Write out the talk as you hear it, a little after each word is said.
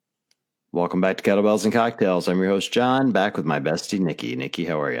Welcome back to Kettlebells and Cocktails. I'm your host, John, back with my bestie, Nikki. Nikki,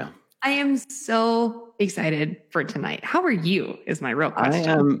 how are you? I am so excited for tonight. How are you, is my real question.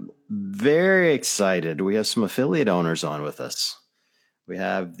 I am very excited. We have some affiliate owners on with us. We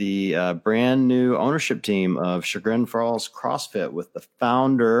have the brand new ownership team of Chagrin Falls CrossFit with the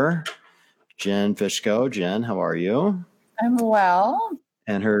founder, Jen Fishko. Jen, how are you? I'm well.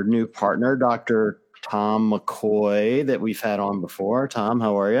 And her new partner, Dr. Tom McCoy, that we've had on before. Tom,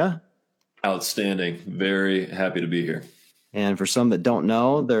 how are you? Outstanding. Very happy to be here. And for some that don't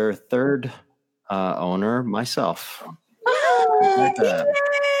know, their third owner, myself. Oh, yay!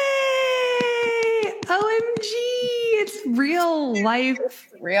 OMG! It's real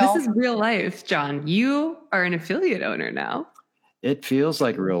life. Real. This is real life, John. You are an affiliate owner now. It feels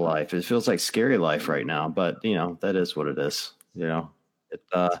like real life. It feels like scary life right now, but that is what it is.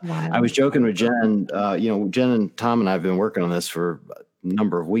 I was joking with Jen. Jen and Tom and I have been working on this for a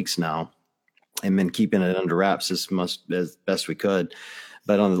number of weeks now, and been keeping it under wraps as best we could.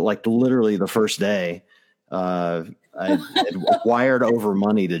 But on literally the first day, I had wired over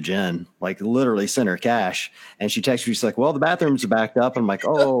money to Jen, literally sent her cash, and she texted me. She's like, "Well, the bathrooms are backed up." I'm like,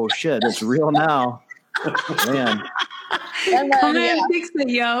 "Oh shit, it's real now, man." Come in, fix it,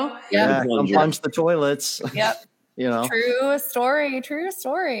 yo. Yeah, come punch the toilets. Yep. True story.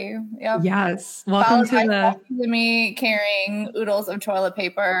 Yep. Yes. Welcome to me carrying oodles of toilet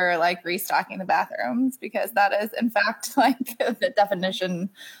paper, restocking the bathrooms, because that is in fact the definition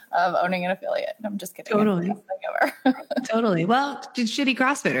of owning an affiliate. I'm just kidding. Totally. Totally. Well, shitty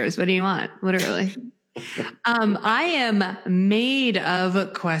CrossFitters. What do you want? Literally. I am made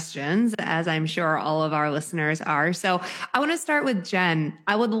of questions, as I'm sure all of our listeners are. So I want to start with Jen.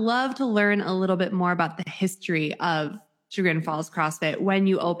 I would love to learn a little bit more about the history of Chagrin Falls CrossFit, when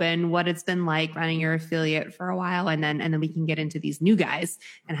you opened, what it's been like running your affiliate for a while, and then we can get into these new guys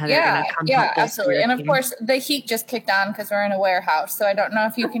and how they're going to come. Yeah, absolutely. And of course, the heat just kicked on because we're in a warehouse. So I don't know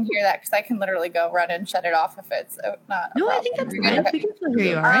if you can hear that, because I can literally go run and shut it off if it's not. No, I think that's good. Okay. We can still hear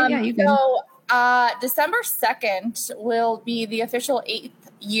you. All right. Yeah, you can. So December 2nd will be the official 8th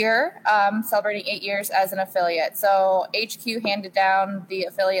year, celebrating 8 years as an affiliate. So HQ handed down the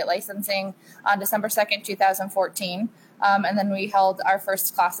affiliate licensing on December 2nd, 2014. And then we held our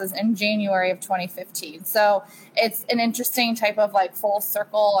first classes in January of 2015. So it's an interesting type of full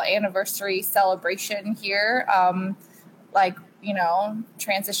circle anniversary celebration here.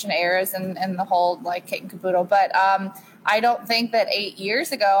 Transition eras and the whole kit and caboodle. But I don't think that 8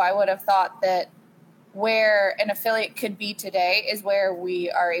 years ago I would have thought that where an affiliate could be today is where we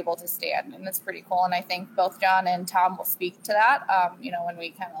are able to stand. And it's pretty cool. And I think both John and Tom will speak to that, when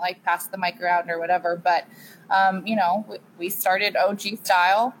we kind of pass the mic around or whatever. But, we started OG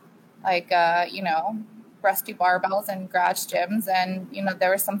style, rusty barbells and garage gyms. And,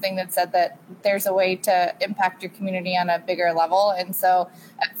 there was something that said that there's a way to impact your community on a bigger level. And so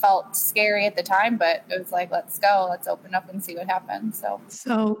it felt scary at the time, but it was let's go, let's open up and see what happens.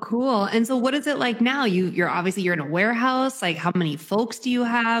 So cool. And so what is it like now? You're in a warehouse. How many folks do you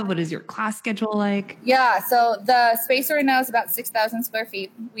have? What is your class schedule like? Yeah. So the space right now is about 6,000 square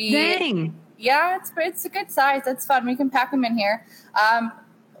feet. Dang. Yeah, it's a good size. It's fun. We can pack them in here.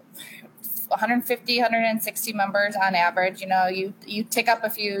 150, 160 members on average. You tick up a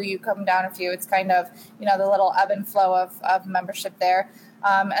few, you come down a few. It's kind of, the little ebb and flow of membership there.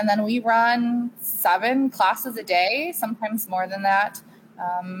 And then we run 7 classes a day, sometimes more than that,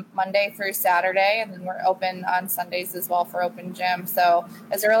 Monday through Saturday. And then we're open on Sundays as well for open gym. So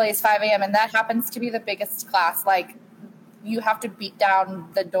as early as 5 a.m. And that happens to be the biggest class. You have to beat down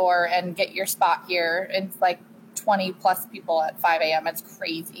the door and get your spot here. It's 20 plus people at 5 a.m. It's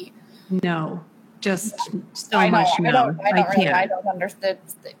crazy. No, just so much. I don't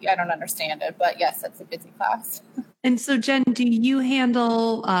understand it, but yes, it's a busy class. And so, Jen, do you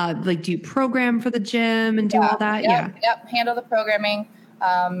handle, do you program for the gym and do all that? Yep. Handle the programming,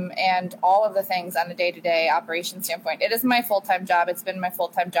 and all of the things on a day-to-day operation standpoint. It is my full-time job. It's been my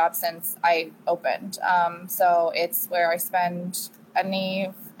full-time job since I opened. So it's where I spend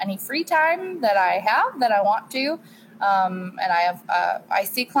any free time that I have that I want to. And I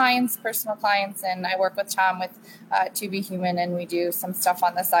see clients, personal clients, and I work with Tom with To Be Human, and we do some stuff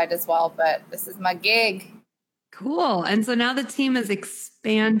on the side as well. But this is my gig. Cool. And so now the team has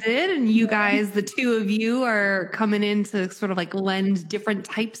expanded, and you guys, the two of you, are coming in to sort of lend different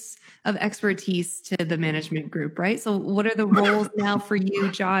types of expertise to the management group, right? So what are the roles now for you,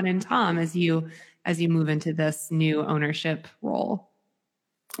 John and Tom, as you move into this new ownership role?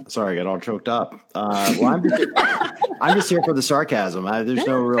 Sorry, I got all choked up. I'm just here for the sarcasm. There's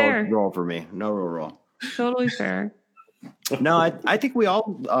no real role for me. No real role. Totally fair. No, I think we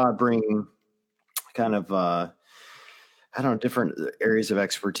all bring kind of, I don't know, different areas of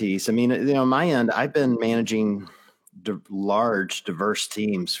expertise. I mean, on my end, I've been managing large, diverse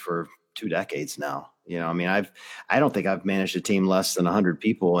teams for 2 decades now. I mean, I don't think I've managed a team less than 100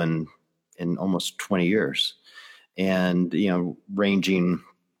 people in almost 20 years, and ranging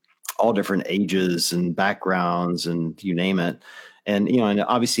all different ages and backgrounds and you name it. And, and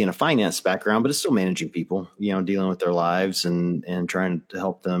obviously in a finance background, but it's still managing people, dealing with their lives and trying to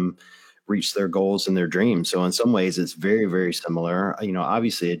help them reach their goals and their dreams. So in some ways it's very, very similar.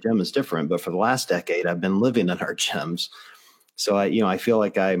 Obviously a gym is different, but for the last decade, I've been living in our gyms. So I feel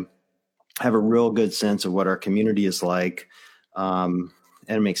like I have a real good sense of what our community is like. And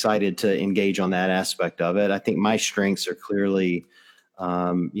I'm excited to engage on that aspect of it. I think my strengths are clearly,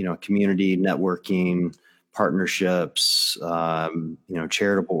 community networking, partnerships,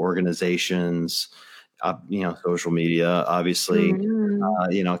 charitable organizations, social media, obviously, kind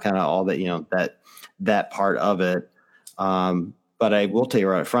of all that, that part of it. But I will tell you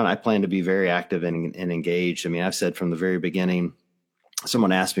right up front, I plan to be very active and engaged. I mean, I've said from the very beginning,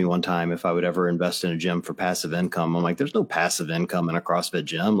 someone asked me one time if I would ever invest in a gym for passive income. I'm like, there's no passive income in a CrossFit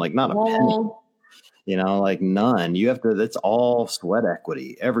gym, like not a penny. Like none. You have to, that's all sweat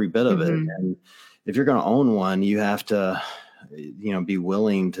equity, every bit of it. And if you're going to own one, you have to, be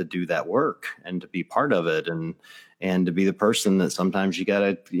willing to do that work and to be part of it and to be the person that sometimes you got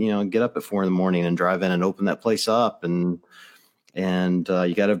to, get up at 4 a.m. and drive in and open that place up. And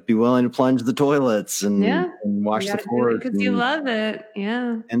you got to be willing to plunge the toilets and wash the floors because you love it.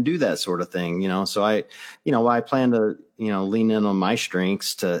 Yeah. And do that sort of thing, So I plan to, lean in on my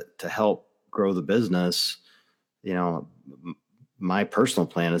strengths to help grow the business. My personal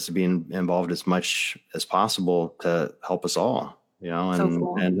plan is to be involved as much as possible to help us all, and, so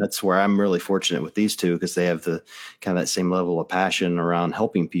cool. And that's where I'm really fortunate with these two, because they have the kind of that same level of passion around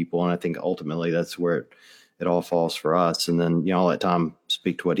helping people. And I think ultimately that's where it all falls for us. And then, I'll let Tom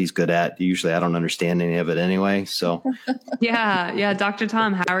speak to what he's good at. Usually I don't understand any of it anyway. So yeah. Dr.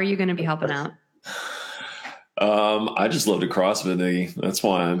 Tom, how are you going to be helping out? I just love to CrossFit, Iggy. That's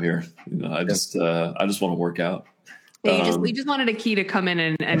why I'm here. I just want to work out. We just wanted a key to come in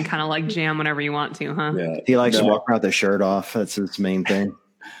and kind of like jam whenever you want to, huh? Yeah. He likes to walk around with the shirt off. That's his main thing.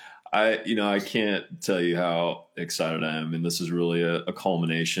 I can't tell you how excited I am. And this is really a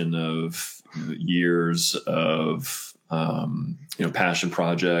culmination of years of, passion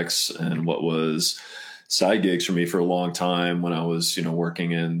projects and what was side gigs for me for a long time when I was,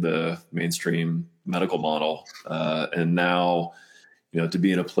 working in the mainstream medical model. And now, to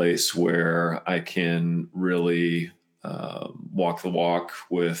be in a place where I can really walk the walk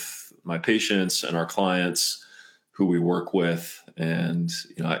with my patients and our clients who we work with. And,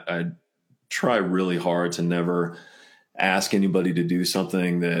 I try really hard to never ask anybody to do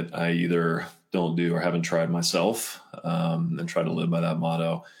something that I either don't do or haven't tried myself, and try to live by that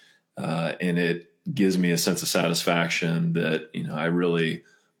motto. And it gives me a sense of satisfaction that, I really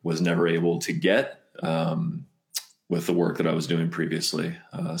was never able to get with the work that I was doing previously.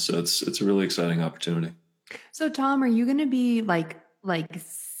 So it's a really exciting opportunity. So Tom, are you going to be like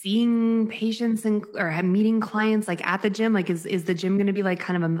seeing patients or meeting clients like at the gym? Like is the gym going to be like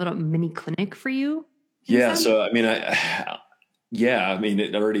kind of a little mini clinic for you? Yeah. So, I mean,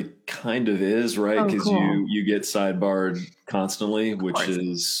 it already kind of is, right? Because cool. you get sidebarred constantly, which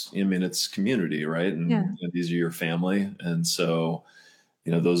is, it's community, right? And these are your family. And so,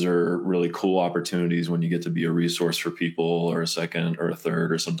 those are really cool opportunities when you get to be a resource for people, or a second or a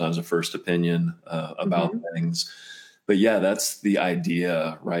third, or sometimes a first opinion about things. But yeah, that's the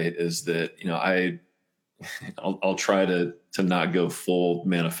idea, right? Is that, I'll try to not go full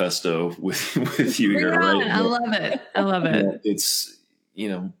manifesto with you here, right? I love it. It's,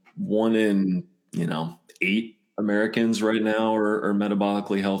 1 in, 8 Americans right now are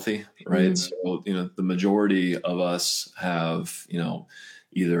metabolically healthy, right? So, the majority of us have,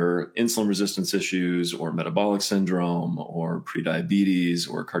 either insulin resistance issues or metabolic syndrome or prediabetes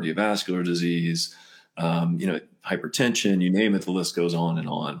or cardiovascular disease, hypertension, you name it, the list goes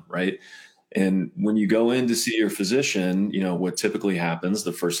on, right? And when you go in to see your physician, what typically happens,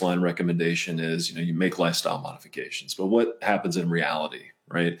 the first line recommendation is, you make lifestyle modifications. But what happens in reality,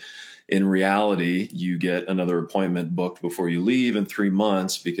 right? In reality, you get another appointment booked before you leave in 3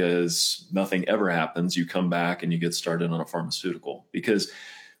 months because nothing ever happens. You come back and you get started on a pharmaceutical because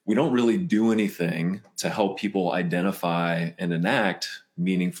we don't really do anything to help people identify and enact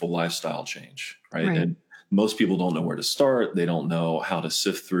meaningful lifestyle change, right? And most people don't know where to start. They don't know how to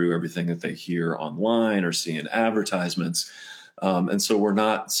sift through everything that they hear online or see in advertisements. And so we're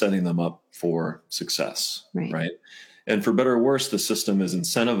not setting them up for success, right? And for better or worse, the system is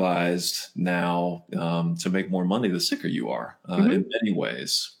incentivized now to make more money the sicker you are in many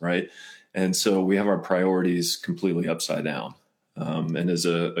ways, right? And so we have our priorities completely upside down. And as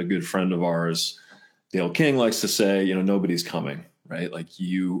a good friend of ours, Dale King, likes to say, nobody's coming, right? Like,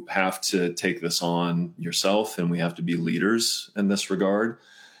 you have to take this on yourself, and we have to be leaders in this regard.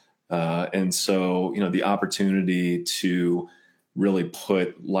 And so, the opportunity to really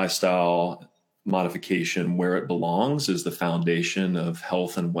put lifestyle modification where it belongs is the foundation of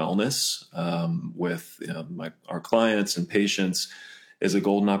health and wellness with our clients and patients is a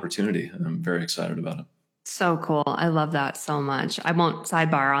golden opportunity. And I'm very excited about it. So cool. I love that so much. I won't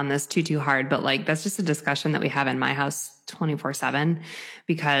sidebar on this too hard, but like, that's just a discussion that we have in my house 24/7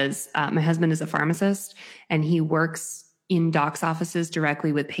 because my husband is a pharmacist and he works in docs' offices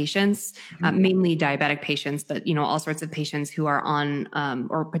directly with patients, mainly diabetic patients, but all sorts of patients who are on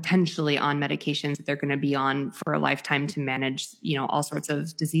or potentially on medications that they're going to be on for a lifetime to manage, all sorts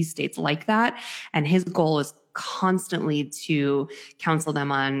of disease states like that. And his goal is constantly to counsel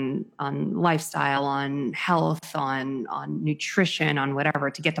them on lifestyle, on health, on nutrition, on whatever,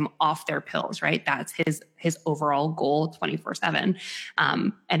 to get them off their pills, right? That's his overall goal 24/7.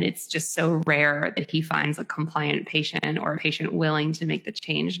 And it's just so rare that he finds a compliant patient or a patient willing to make the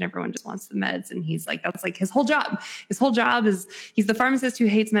change, and everyone just wants the meds. And he's like, that's like his whole job. His whole job is he's the pharmacist who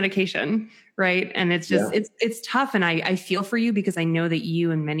hates medication. Right. And it's just, it's tough. And I feel for you because I know that you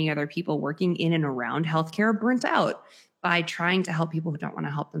and many other people working in and around healthcare are burnt out by trying to help people who don't want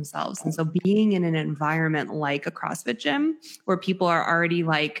to help themselves. And so being in an environment like a CrossFit gym where people are already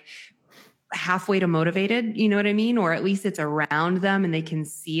like halfway to motivated, you know what I mean? Or at least it's around them and they can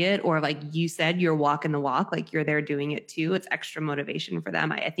see it. Or like you said, you're walking the walk, like you're there doing it too. It's extra motivation for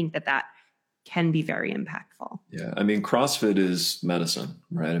them. I think that can be very impactful. Yeah. I mean, CrossFit is medicine,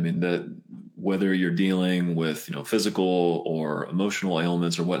 right? I mean, that whether you're dealing with, physical or emotional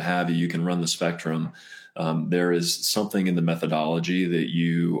ailments or what have you, you can run the spectrum. There is something in the methodology that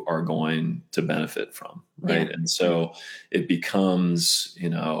you are going to benefit from, right? Yeah. And so it becomes,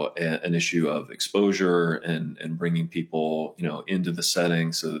 an issue of exposure and bringing people, into the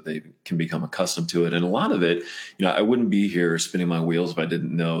setting so that they can become accustomed to it. And a lot of it, I wouldn't be here spinning my wheels if I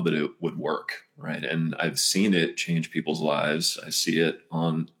didn't know that it would work, right? And I've seen it change people's lives. I see it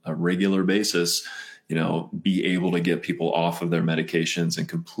on a regular basis, be able to get people off of their medications and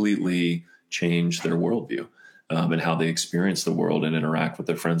completely change their worldview and how they experience the world and interact with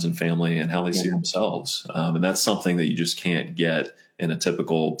their friends and family and how they see themselves. And that's something that you just can't get in a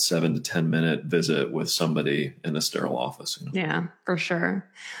typical 7 to 10 minute visit with somebody in a sterile office. Yeah, for sure.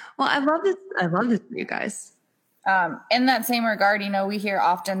 Well, I love this for you guys. In that same regard, we hear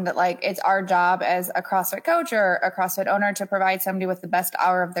often that like it's our job as a CrossFit coach or a CrossFit owner to provide somebody with the best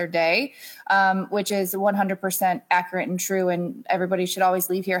hour of their day, which is 100% accurate and true. And everybody should always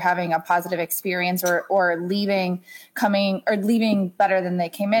leave here having a positive experience or leaving better than they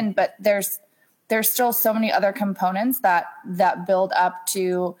came in. But there's still so many other components that build up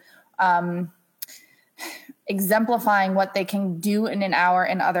to, exemplifying what they can do in an hour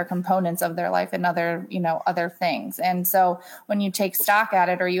in other components of their life and other things. And so when you take stock at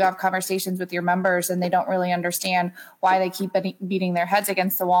it or you have conversations with your members and they don't really understand why they keep beating their heads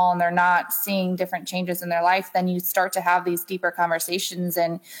against the wall and they're not seeing different changes in their life, then you start to have these deeper conversations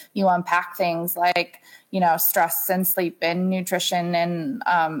and you unpack things like, stress and sleep and nutrition and,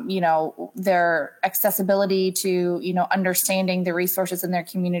 their accessibility to, understanding the resources in their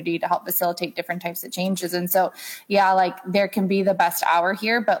community to help facilitate different types of changes. And so, like there can be the best hour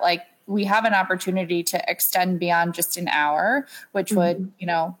here, but like we have an opportunity to extend beyond just an hour, which would,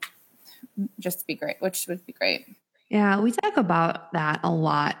 just be great, which would be great. Yeah. We talk about that a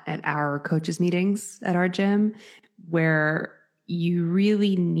lot at our coaches meetings at our gym where you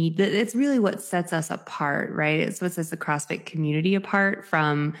really need that. It's really what sets us apart, right? It's what sets the CrossFit community apart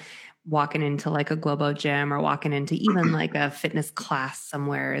from walking into like a Globo gym or walking into even like a fitness class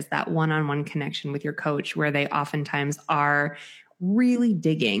somewhere is that one-on-one connection with your coach where they oftentimes are really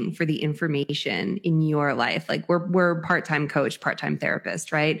digging for the information in your life. Like we're part-time coach, part-time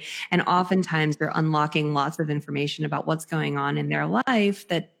therapist, right? And oftentimes they're unlocking lots of information about what's going on in their life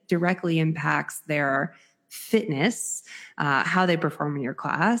that directly impacts their fitness, how they perform in your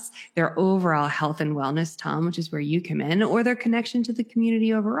class, their overall health and wellness, Tom, which is where you come in, or their connection to the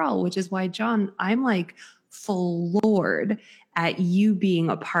community overall, which is why, John, I'm like floored at you being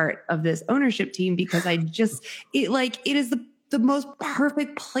a part of this ownership team because it is the most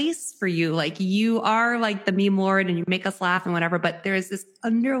perfect place for you. Like you are like the meme lord and you make us laugh and whatever, but there's this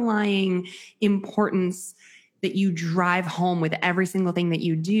underlying importance that you drive home with every single thing that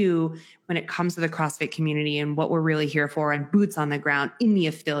you do when it comes to the CrossFit community and what we're really here for, and boots on the ground in the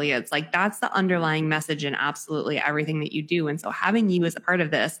affiliates. Like that's the underlying message in absolutely everything that you do. And so having you as a part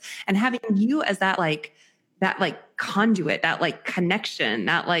of this and having you as that conduit, that like connection,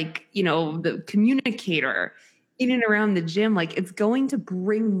 that like, you know, the communicator in and around the gym, like it's going to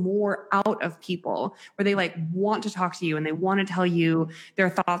bring more out of people where they like want to talk to you and they want to tell you their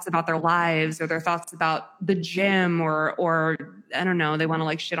thoughts about their lives or their thoughts about the gym or I don't know, they want to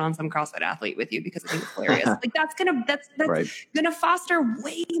like shit on some CrossFit athlete with you because I think it's hilarious. Like that's right. Gonna foster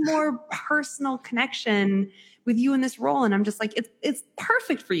way more personal connection with you in this role. And I'm just like, it's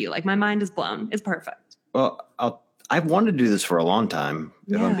perfect for you. Like my mind is blown. It's perfect. Well, I've wanted to do this for a long time,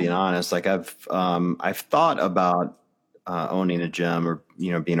 if I'm being honest. Like I've thought about owning a gym or,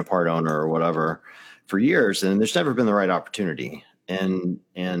 you know, being a part owner or whatever for years, and there's never been the right opportunity. And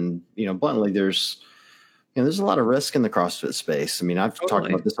you know, bluntly, there's a lot of risk in the CrossFit space. I mean, I've talked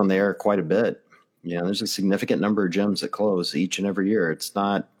about this on the air quite a bit. You know, there's a significant number of gyms that close each and every year. It's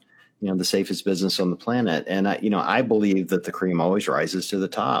not, you know, the safest business on the planet. And I believe that the cream always rises to the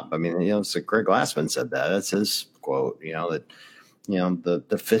top. I mean, you know, so Greg Glassman said that. That's his quote, you know, that, you know,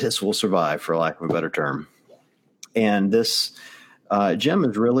 the fittest will survive, for lack of a better term. And this gym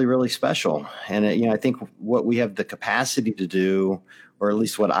is really, really special. And, you know, I think what we have the capacity to do, or at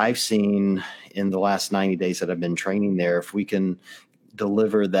least what I've seen in the last 90 days that I've been training there, if we can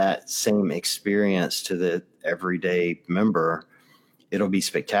deliver that same experience to the everyday member, it'll be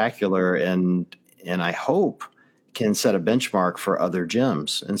spectacular, and I hope can set a benchmark for other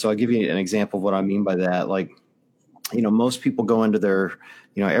gyms. And so I'll give you an example of what I mean by that. Like, you know, most people go into their,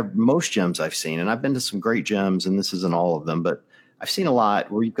 you know, most gyms I've seen, and I've been to some great gyms, and this isn't all of them, but I've seen a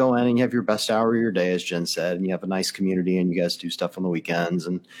lot where you go in and you have your best hour of your day, as Jen said, and you have a nice community and you guys do stuff on the weekends,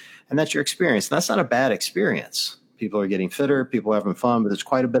 and that's your experience. And that's not a bad experience. People are getting fitter, people are having fun, but there's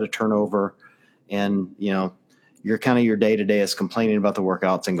quite a bit of turnover, and, you know, your day-to-day is complaining about the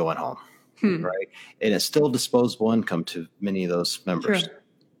workouts and going home, right? And it's still disposable income to many of those members,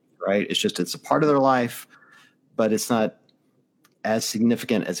 right? It's a part of their life, but it's not as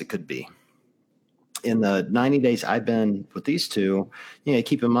significant as it could be. In the 90 days I've been with these two, you know,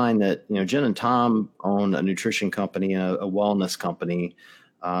 keep in mind that, you know, Jen and Tom own a nutrition company, a wellness company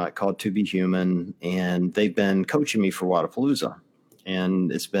called To Be Human, and they've been coaching me for Wadapalooza.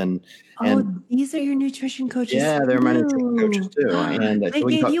 And it's been, these are your nutrition coaches. Yeah, they're my nutrition coaches too. And they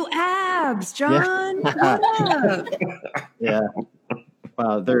gave you abs, John. Yeah. Yeah.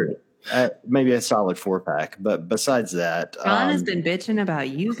 Well, they're maybe a solid 4-pack, but besides that, John has been bitching about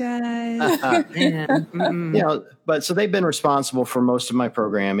you guys. You know, but so they've been responsible for most of my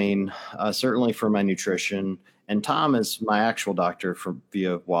programming, certainly for my nutrition. And Tom is my actual doctor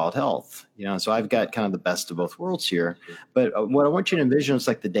via Wild Health, you know, so I've got kind of the best of both worlds here. But what I want you to envision is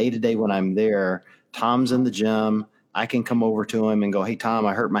like the day-to-day when I'm there, Tom's in the gym. I can come over to him and go, "Hey, Tom,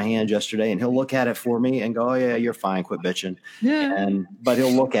 I hurt my hand yesterday." And he'll look at it for me and go, "Oh, yeah, you're fine. Quit bitching." Yeah. But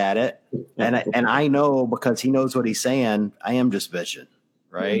he'll look at it. And I know, because he knows what he's saying, I am just bitching,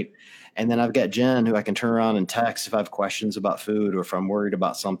 right? Mm-hmm. And then I've got Jen, who I can turn around and text if I have questions about food or if I'm worried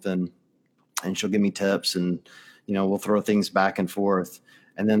about something. And she'll give me tips, and, you know, we'll throw things back and forth.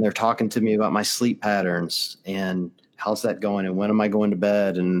 And then they're talking to me about my sleep patterns and how's that going, and when am I going to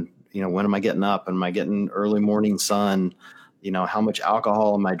bed, and, you know, when am I getting up, and am I getting early morning sun? You know, how much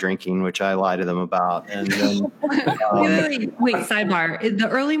alcohol am I drinking, which I lie to them about. And then, wait, sidebar. The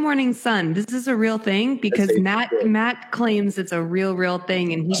early morning sun, this is a real thing, because Matt claims it's a real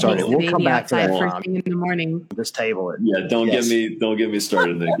thing, and he takes the baby outside first thing in the morning. Just table it. Yeah, don't get me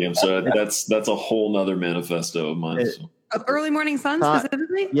started in the game. So that's a whole nother manifesto of mine. Early morning sun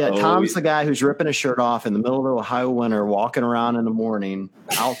specifically? Yeah, Tom's the guy who's ripping his shirt off in the middle of the Ohio winter, walking around in the morning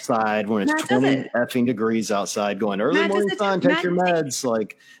outside when it's 20 effing degrees outside, going, "Early morning sun, take your meds."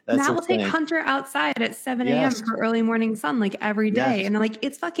 Like, that's Matt will take Hunter outside at 7 a.m. for early morning sun, like every day. And I'm like,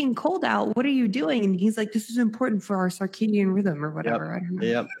 "It's fucking cold out. What are you doing?" And he's like, "This is important for our circadian rhythm," or whatever. I don't know.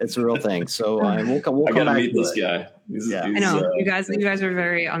 Yep, it's a real thing. So we'll come I gotta back meet to this it. guy. I know you guys are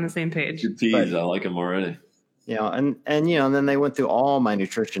very on the same page. Good tease. I like him already. You know, and you know, and then they went through all my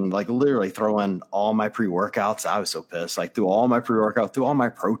nutrition, like literally throwing all my pre-workouts. I was so pissed, like threw all my pre-workout, threw all my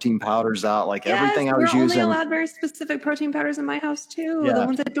protein powders out, like everything I was using. We're only allowed very specific protein powders in my house too. The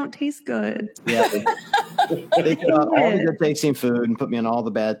ones that don't taste good. Yeah, they took out all the good tasting food and put me on all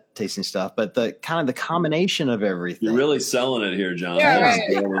the bad tasting stuff. But the kind of the combination of everything. You're really selling it here, John. Yeah,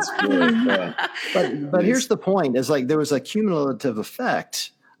 right. But here's the point: is like there was a cumulative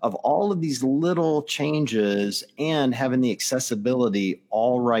effect of all of these little changes and having the accessibility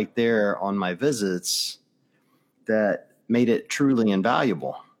all right there on my visits. that made it truly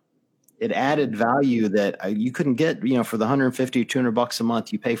invaluable. It added value that you couldn't get, for the $150, $200 a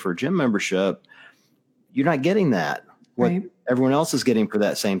month you pay for a gym membership. You're not getting that. What everyone else is getting for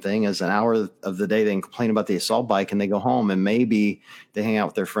that same thing is an hour of the day they can complain about the assault bike and they go home and maybe they hang out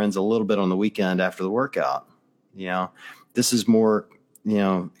with their friends a little bit on the weekend after the workout. This is more,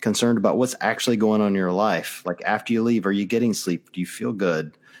 concerned about what's actually going on in your life. Like after you leave, are you getting sleep? Do you feel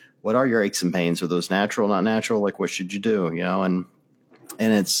good? What are your aches and pains? Are those natural, not natural? Like, what should you do?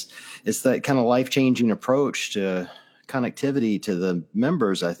 And it's that kind of life-changing approach to connectivity to the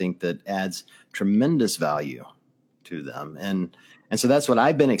members, I think, that adds tremendous value to them. And so that's what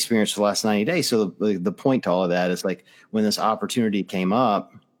I've been experiencing for the last 90 days. So the point to all of that is like when this opportunity came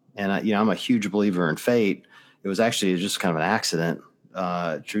up, and I'm a huge believer in fate. It was actually just kind of an accident,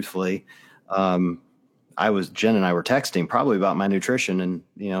 truthfully. Jen and I were texting probably about my nutrition and,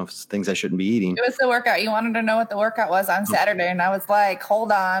 things I shouldn't be eating. It was the workout. You wanted to know what the workout was on Saturday. And I was like,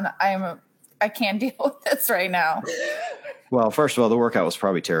 hold on. I can't deal with this right now. Well, first of all, the workout was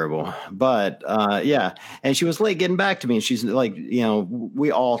probably terrible, but yeah. And she was late getting back to me, and she's like,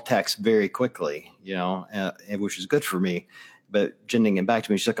 we all text very quickly, which is good for me. But Jen didn't get back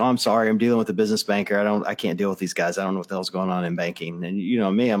to me. She's like, "Oh, I'm sorry. I'm dealing with a business banker. I can't deal with these guys. I don't know what the hell's going on in banking." And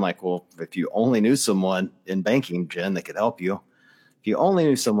me, I'm like, well, if you only knew someone in banking, Jen, that could help you. If you only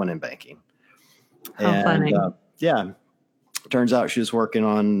knew someone in banking. How funny. Yeah. Turns out she was working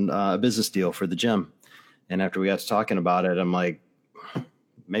on a business deal for the gym. And after we got to talking about it, I'm like,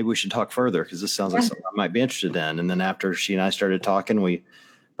 maybe we should talk further because this sounds like something I might be interested in. And then after she and I started talking, we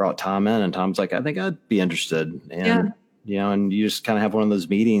brought Tom in, and Tom's like, I think I'd be interested. And and you just kind of have one of those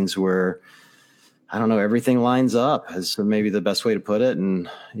meetings where, I don't know, everything lines up is maybe the best way to put it. And,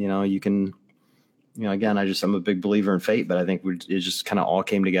 you can, again, I'm a big believer in fate, but I think it just kind of all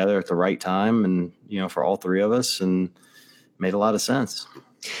came together at the right time and, for all three of us, and made a lot of sense.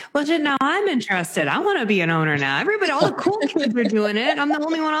 Well, Jen, now I'm interested. I want to be an owner now. All the cool kids are doing it. I'm the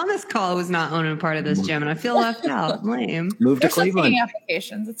only one on this call who's not owning part of this gym, and I feel left out. Lame. Move to Cleveland.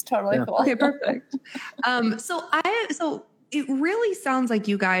 Applications. It's totally cool. Okay, perfect. So it really sounds like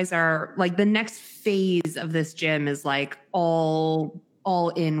you guys are like the next phase of this gym is like all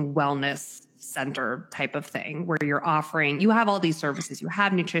in wellness center type of thing where you have all these services. You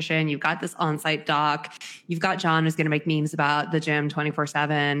have nutrition, you've got this on-site doc, you've got John who's going to make memes about the gym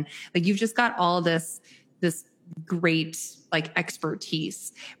 24/7. Like you've just got all this great like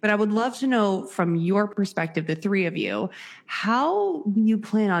expertise. But I would love to know from your perspective, the three of you, how do you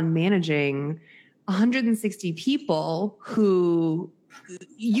plan on managing 160 people who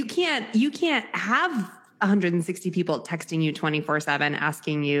you can't have 160 people texting you 24/7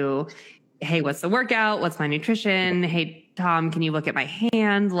 asking you, hey, what's the workout? What's my nutrition? Hey, Tom, can you look at my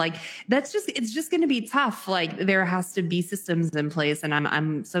hand? Like it's just going to be tough. Like there has to be systems in place. And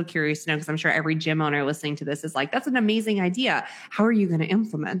I'm so curious to know, because I'm sure every gym owner listening to this is like, that's an amazing idea. How are you going to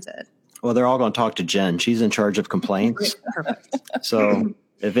implement it? Well, they're all going to talk to Jen. She's in charge of complaints. Perfect. So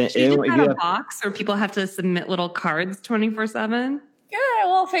if a box or people have to submit little cards 24/7. Yeah,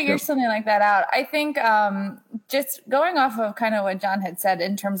 we'll figure something like that out. I think just going off of kind of what John had said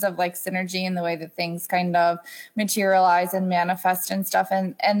in terms of like synergy and the way that things kind of materialize and manifest and stuff.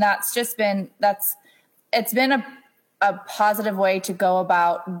 And it's been a positive way to go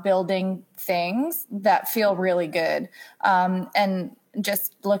about building things that feel really good. And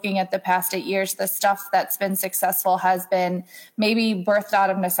just looking at the past 8 years, the stuff that's been successful has been maybe birthed out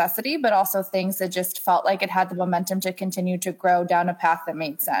of necessity, but also things that just felt like it had the momentum to continue to grow down a path that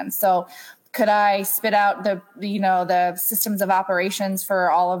made sense. So could I spit out the systems of operations for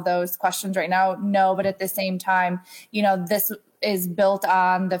all of those questions right now? No, but at the same time, this is built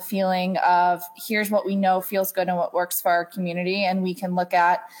on the feeling of here's what we know feels good and what works for our community. And we can look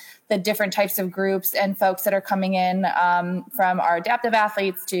at the different types of groups and folks that are coming in from our adaptive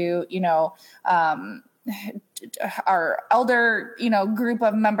athletes to, our elder, group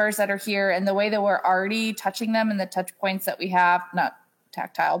of members that are here, and the way that we're already touching them and the touch points that we have, not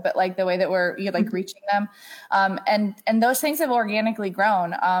tactile, but like the way that we're reaching them. And those things have organically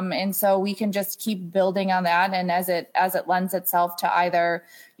grown. And so we can just keep building on that. And as it lends itself to either,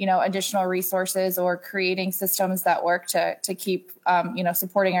 additional resources or creating systems that work to keep,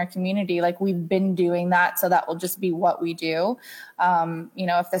 supporting our community, like we've been doing that. So that will just be what we do.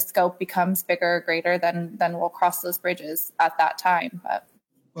 If the scope becomes bigger or greater, then we'll cross those bridges at that time. But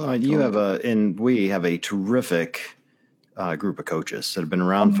we have a terrific group of coaches that have been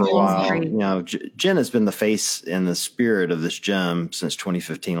around for a while. Jen has been the face and the spirit of this gym since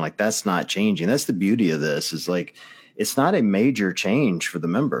 2015. Like that's not changing. That's the beauty of this is like, it's not a major change for the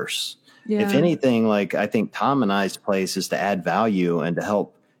members. If anything, like I think Tom and I's place is to add value and to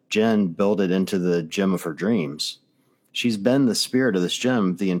help Jen build it into the gym of her dreams. She's been the spirit of this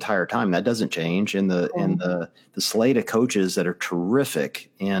gym the entire time. That doesn't change. And the slate of coaches that are terrific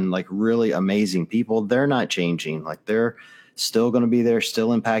and like really amazing people, they're not changing. Like they're still going to be there, still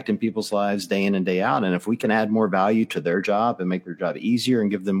impacting people's lives day in and day out. And if we can add more value to their job and make their job easier and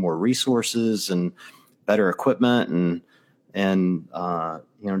give them more resources and better equipment and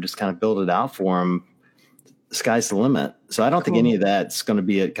just kind of build it out for them, the sky's the limit. So I don't think any of that's going to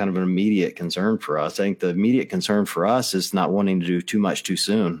be a kind of an immediate concern for us. I think the immediate concern for us is not wanting to do too much too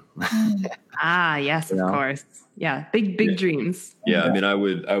soon. Yes, of course. Yeah. Big dreams. Yeah. I mean, I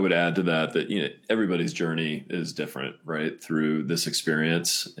would add to that, everybody's journey is different, right? Through this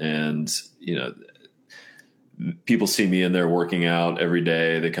experience. And, people see me in there working out every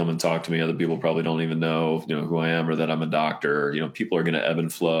day. They come and talk to me. Other people probably don't even know, who I am or that I'm a doctor. People are going to ebb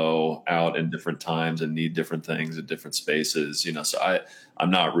and flow out in different times and need different things at different spaces. So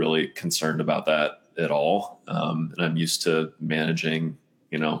I'm not really concerned about that at all. And I'm used to managing,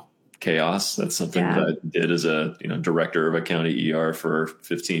 chaos. That's something that I did as a, director of a county ER for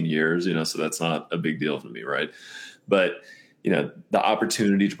 15 years, so that's not a big deal for me. Right. But, the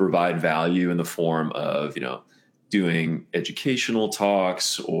opportunity to provide value in the form of, doing educational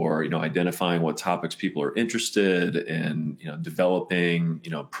talks or, identifying what topics people are interested in, developing,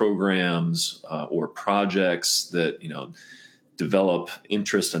 programs or projects that, develop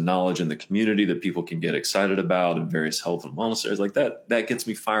interest and knowledge in the community that people can get excited about in various health and wellness areas like that gets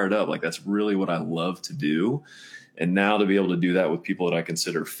me fired up. Like that's really what I love to do. And now to be able to do that with people that I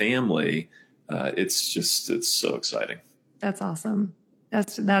consider family, it's so exciting. That's awesome.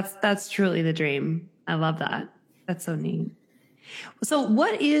 That's truly the dream. I love that. That's so neat. So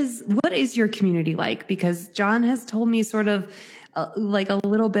what is your community like? Because John has told me sort of like a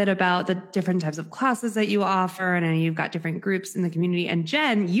little bit about the different types of classes that you offer, and I know you've got different groups in the community. And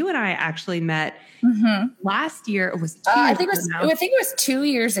Jen, you and I actually met last year. It was I think it was 2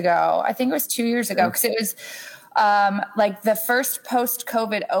 years ago. Because it was like the first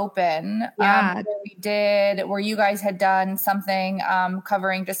post-COVID open where you guys had done something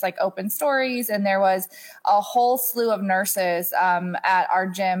covering just like open stories, and there was a whole slew of nurses at our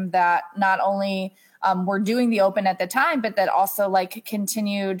gym that not only were doing the open at the time, but that also like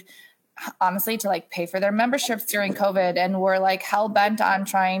continued honestly to like pay for their memberships during COVID, and were like hell bent on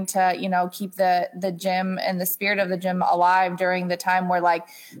trying to, keep the gym and the spirit of the gym alive during the time where like,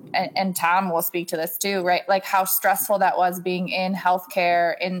 and Tom will speak to this too, right? Like how stressful that was being in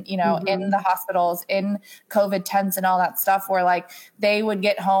healthcare, in, in the hospitals, in COVID tents and all that stuff, where like they would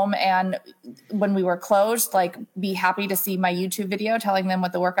get home and when we were closed, like be happy to see my YouTube video telling them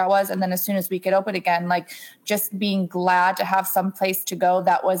what the workout was. And then as soon as we could open again, like just being glad to have some place to go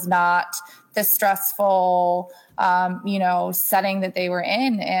that was not the stressful, setting that they were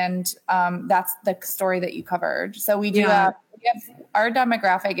in. And that's the story that you covered. So we do have our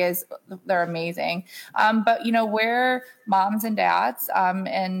demographic they're amazing. But we're moms and dads,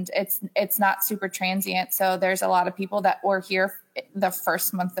 and it's not super transient. So there's a lot of people that were here the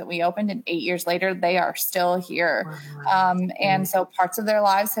first month that we opened, and 8 years later, they are still here. And so parts of their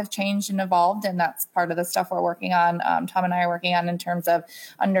lives have changed and evolved. And that's part of the stuff we're working on. Tom and I are working on in terms of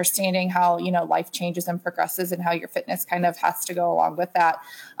understanding how, life changes and progresses and how your fitness kind of has to go along with that.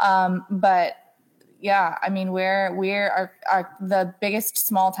 But yeah, I mean, we're the biggest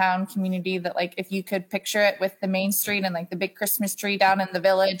small town community that, like, if you could picture it with the main street and like the big Christmas tree down in the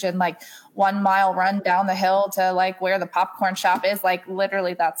village and like 1 mile run down the hill to like where the popcorn shop is, like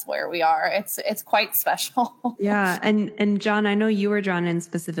literally that's where we are. It's quite special. Yeah. And John, I know you were drawn in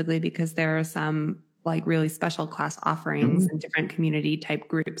specifically because there are some like really special class offerings and different community type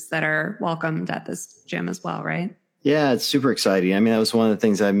groups that are welcomed at this gym as well, right? Yeah, it's super exciting. I mean, that was one of the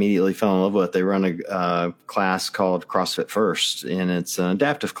things I immediately fell in love with. They run a class called CrossFit First, and it's an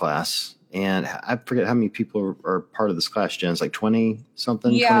adaptive class. And I forget how many people are part of this class, Jen. It's like 20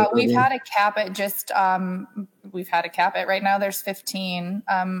 something. Yeah, we've had to cap it right now. There's 15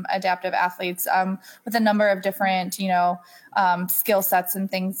 adaptive athletes with a number of different, skill sets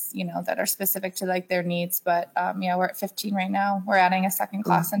and things, that are specific to like their needs. But we're at 15 right now. We're adding a second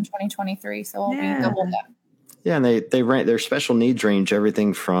class in 2023, so we'll be double that. Yeah, and they rank their special needs range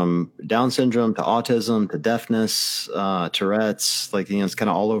everything from Down syndrome to autism to deafness, Tourette's, like, it's kind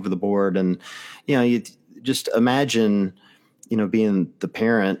of all over the board. And, you just imagine, being the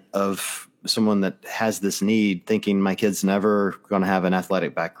parent of someone that has this need, thinking my kid's never going to have an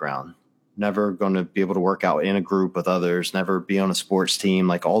athletic background, never going to be able to work out in a group with others, never be on a sports team,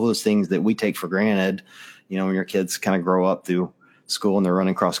 like all those things that we take for granted, when your kids kind of grow up through school and they're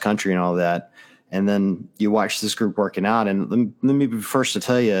running cross country and all that. And then you watch this group working out, and let me be first to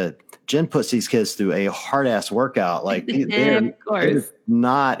tell you, Jen puts these kids through a hard ass workout. Like it is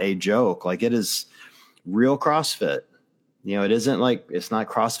not a joke. Like it is real CrossFit. You know, it isn't like, it's not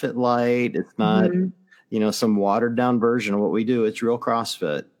CrossFit Light. It's not, you know, some watered down version of what we do. It's real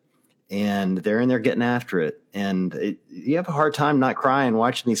CrossFit, and they're in there getting after it. And you have a hard time not crying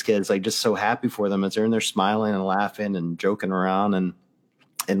watching these kids, like just so happy for them as they're in there smiling and laughing and joking around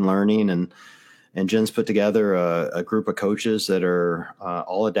and learning. And Jen's put together a group of coaches that are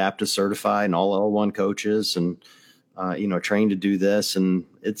all adaptive certified and all L1 coaches, and you know, trained to do this, and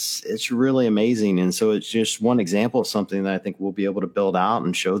it's really amazing. And so it's just one example of something that I think we'll be able to build out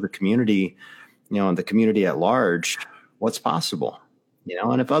and show the community, you know, and the community at large what's possible. You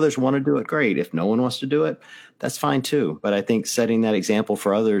know, and if others want to do it, great. If no one wants to do it, that's fine too. But I think setting that example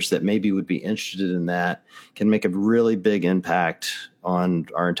for others that maybe would be interested in that can make a really big impact on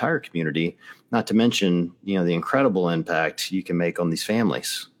our entire community. Not to mention, you know, the incredible impact you can make on these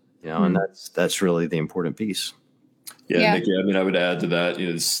families. You know, and that's really the important piece. Yeah, Nikki, I mean, I would add to that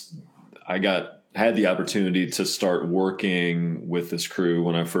is I had the opportunity to start working with this crew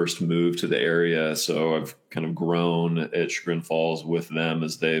when I first moved to the area. So I've kind of grown at Chagrin Falls with them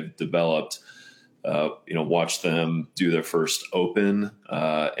as they've developed, you know, watched them do their first open.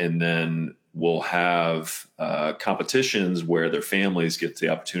 And then we'll have competitions where their families get the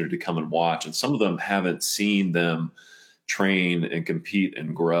opportunity to come and watch. And some of them haven't seen them train and compete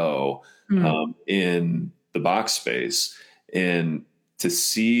and grow in the box space. And to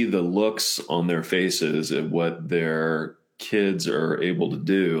see the looks on their faces at what their kids are able to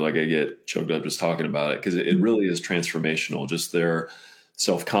do, like I get choked up just talking about it, because it really is transformational. Just their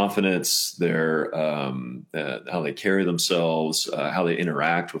self-confidence, their how they carry themselves, how they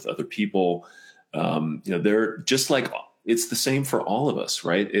interact with other people. You know, they're just like, it's the same for all of us,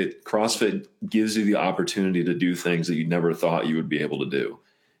 right? CrossFit gives you the opportunity to do things that you never thought you would be able to do.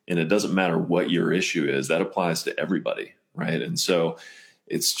 And it doesn't matter what your issue is, that applies to everybody. Right. And so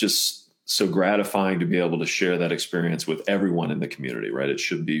it's just so gratifying to be able to share that experience with everyone in the community. Right. It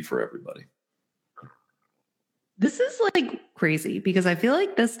should be for everybody. This is like crazy because I feel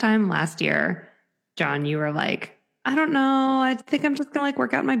like this time last year, John, you were like, I don't know. I think I'm just going to like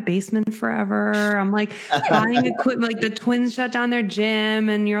work out in my basement forever. I'm like buying equipment, like the twins shut down their gym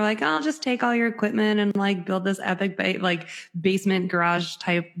and you're like, I'll just take all your equipment and like build this epic like basement garage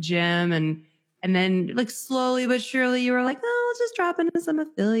type gym. And then like slowly but surely you were like, oh, let's just drop into some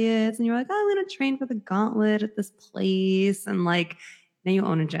affiliates. And you're like, oh, I'm going to train for the Gauntlet at this place. And like, now you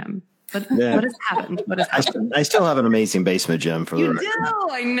own a gym. But what has happened? What has happened? I still have an amazing basement gym for the record. You do?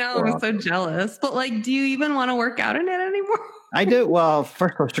 I know. I'm so jealous. But like, do you even want to work out in it anymore? I do. Well,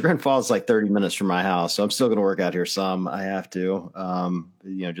 first of all, Chagrin Falls is like 30 minutes from my house. So I'm still going to work out here some. I have to,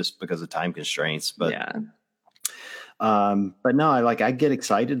 you know, just because of time constraints. But yeah. But no, I get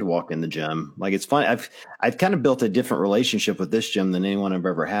excited to walk in the gym. Like it's fun. I've kind of built a different relationship with this gym than anyone I've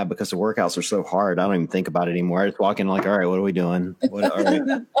ever had because the workouts are so hard. I don't even think about it anymore. I just walk in like, all right, what are we doing? I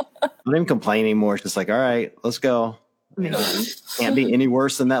don't even complain anymore. It's just like, all right, let's go. Can't be any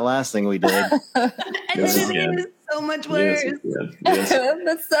worse than that last thing we did. And it is so much worse. Yes.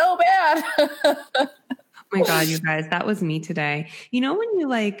 That's so bad. Oh my God, you guys, that was me today. You know, when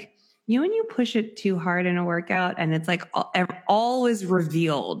you push it too hard in a workout and it's like all is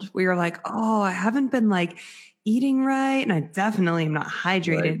revealed, where you're like, oh, I haven't been like eating right. And I definitely am not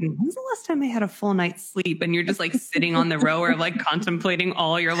hydrated. Right. And when's the last time I had a full night's sleep? And you're just like sitting on the rower, like contemplating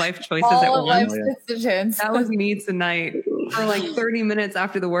all your life choices at once. That was me tonight. For like 30 minutes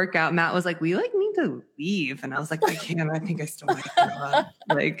after the workout, Matt was like, we like need to leave. And I was like, I can't, I think I still might throw up.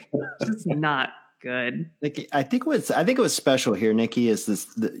 Like, just not good. Nikki, I think it was special here, Nikki, is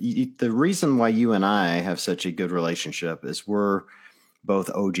the reason why you and I have such a good relationship is we're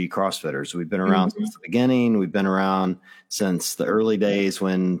both OG CrossFitters. We've been around since the beginning. We've been around since the early days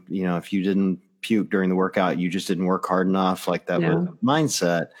when, you know, if you didn't puke during the workout, you just didn't work hard enough. Like that was the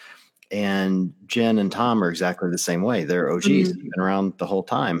mindset. And Jen and Tom are exactly the same way. They're OGs. They've been around the whole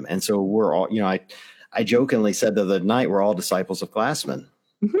time. And so we're all, you know, I jokingly said the other night, we're all disciples of Glassman.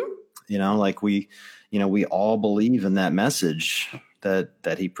 You know, like we all believe in that message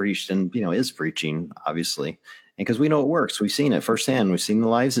that he preached and, you know, is preaching, obviously. And because we know it works. We've seen it firsthand. We've seen the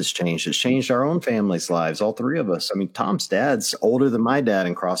lives it's changed. It's changed our own family's lives, all three of us. I mean, Tom's dad's older than my dad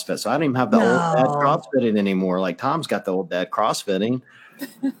in CrossFit. So I don't even have the old dad CrossFitting anymore. Like Tom's got the old dad CrossFitting,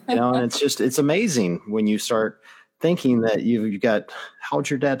 you know, and it's amazing when you start thinking that you've got, how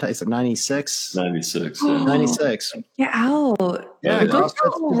old's your dad? He's 96? 96. Yeah. 96. Get out. Yeah, don't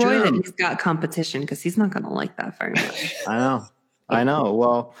tell Roy that he's got competition because he's not going to like that very much. I know. I know.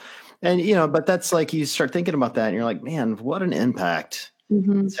 Well, and but that's like, you start thinking about that and you're like, man, what an impact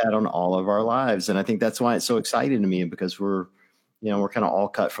it's had on all of our lives. And I think that's why it's so exciting to me, because we're kind of all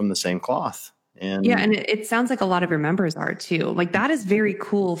cut from the same cloth. And yeah, and it sounds like a lot of your members are too. Like, that is very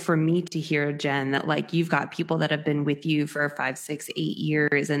cool for me to hear, Jen, that like you've got people that have been with you for 5, 6, 8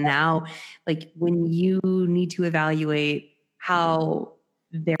 years. And now, like, when you need to evaluate how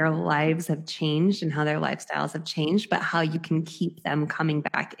their lives have changed and how their lifestyles have changed, but how you can keep them coming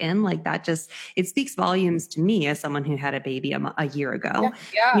back in, like, that just, it speaks volumes to me as someone who had a baby a year ago.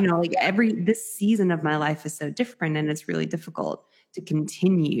 Yeah. Like this season of my life is so different, and it's really difficult to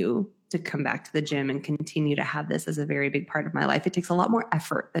continue to come back to the gym and continue to have this as a very big part of my life. It takes a lot more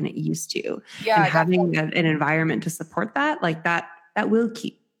effort than it used to. Yeah, and having an environment to support that, like that will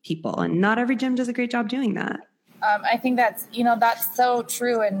keep people. And not every gym does a great job doing that. I think that's so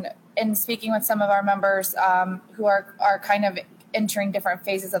true. And in speaking with some of our members who are kind of entering different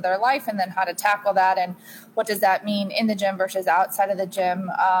phases of their life, and then how to tackle that, and what does that mean in the gym versus outside of the gym,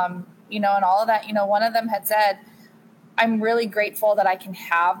 and all of that. One of them had said, I'm really grateful that I can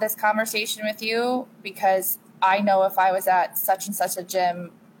have this conversation with you, because I know if I was at such and such a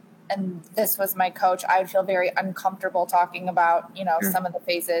gym and this was my coach, I would feel very uncomfortable talking about, Sure. some of the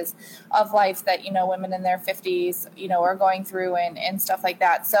phases of life that, women in their 50s, are going through and stuff like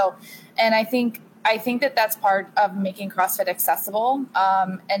that. So, and I think that that's part of making CrossFit accessible.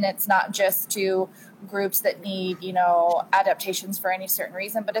 And it's not just to groups that need, adaptations for any certain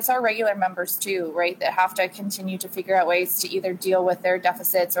reason, but it's our regular members too, right? That have to continue to figure out ways to either deal with their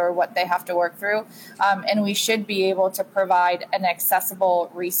deficits or what they have to work through. And we should be able to provide an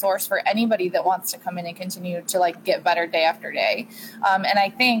accessible resource for anybody that wants to come in and continue to like get better day after day. And I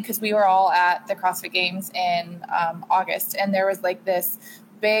think, because we were all at the CrossFit Games in August, and there was like this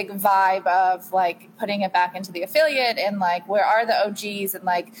big vibe of like putting it back into the affiliate, and like, where are the OGs, and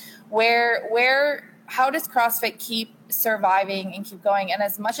like how does CrossFit keep surviving and keep going? And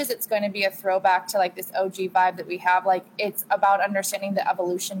as much as it's going to be a throwback to like this OG vibe that we have, like, it's about understanding that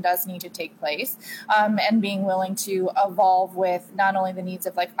evolution does need to take place, and being willing to evolve with not only the needs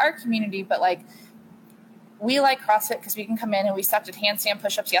of like our community, but like, we like CrossFit because we can come in and we sucked at handstand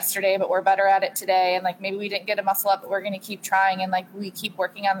push-ups yesterday, but we're better at it today. And like, maybe we didn't get a muscle up, but we're going to keep trying. And like, we keep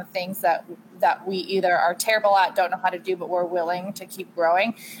working on the things that we either are terrible at, don't know how to do, but we're willing to keep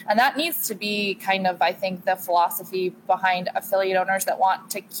growing. And that needs to be kind of, I think, the philosophy behind affiliate owners that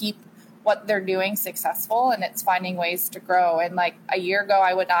want to keep what they're doing successful. And it's finding ways to grow. And like a year ago,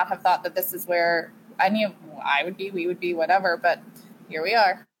 I would not have thought that this is where we would be, whatever, but here we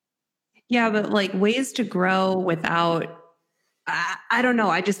are. Yeah, but like, ways to grow without, I don't know.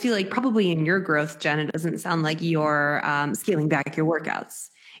 I just feel like probably in your growth, Jen, it doesn't sound like you're scaling back your workouts.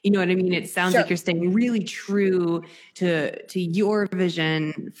 You know what I mean? It sounds Sure. like you're staying really true to your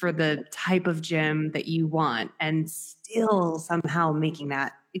vision for the type of gym that you want, and still somehow making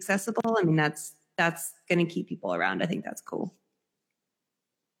that accessible. I mean, that's going to keep people around. I think that's cool.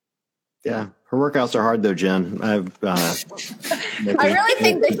 Yeah, her workouts are hard though, Jen. I really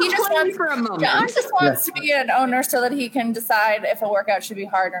think that he just wants for a moment. John just wants to be an owner so that he can decide if a workout should be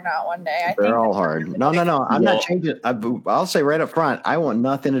hard or not one day. They're all hard. No. I'm not changing. I'll say right up front, I want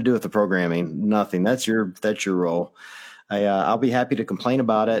nothing to do with the programming. Nothing. That's your role. I'll be happy to complain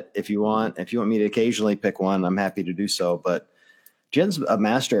about it if you want. If you want me to occasionally pick one, I'm happy to do so. But Jen's a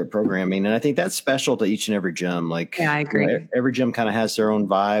master at programming, and I think that's special to each and every gym. Like, yeah, I agree. Every gym kind of has their own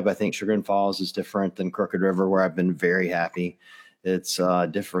vibe. I think Chagrin Falls is different than Crooked River, where I've been very happy. It's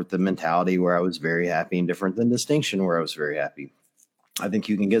different than Mentality, where I was very happy, and different than Distinction, where I was very happy. I think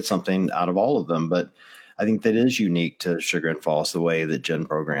you can get something out of all of them, but I think that is unique to Chagrin Falls, the way that Jen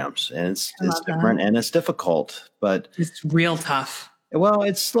programs, and it's different and it's difficult, but it's real tough. Well,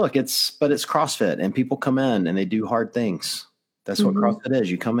 it's CrossFit, and people come in and they do hard things. That's what CrossFit is.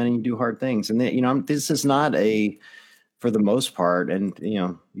 You come in and you do hard things. And then, this is not for the most part, and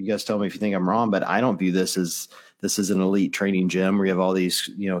you guys tell me if you think I'm wrong, but I don't view this as an elite training gym where you have all these,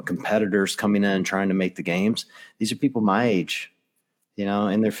 competitors coming in and trying to make the games. These are people my age, in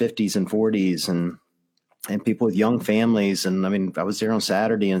their 50s and 40s, and people with young families. And I mean, I was there on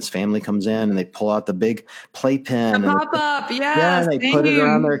Saturday, and his family comes in and they pull out the big playpen, pop up. Yeah, and they put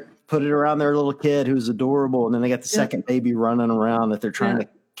it around their little kid who's adorable. And then they got the second baby running around that they're trying to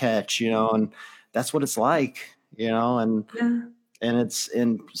catch, and that's what it's like, and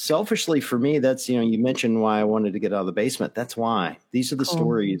selfishly for me, that's, you mentioned why I wanted to get out of the basement. That's why. These are the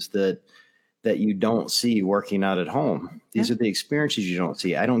stories that you don't see working out at home. These are the experiences you don't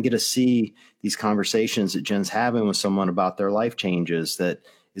see. I don't get to see these conversations that Jen's having with someone about their life changes that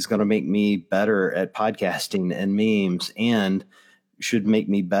is going to make me better at podcasting and memes and should make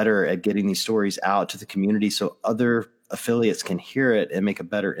me better at getting these stories out to the community so other affiliates can hear it and make a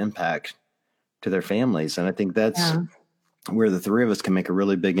better impact to their families. And I think that's where the three of us can make a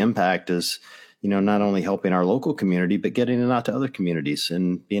really big impact, is, not only helping our local community, but getting it out to other communities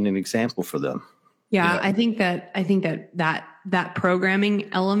and being an example for them. Yeah. I think that programming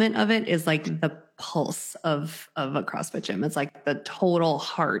element of it is like the pulse of a CrossFit gym. It's like the total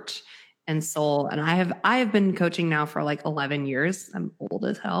heart and soul. And I have been coaching now for like 11 years. I'm old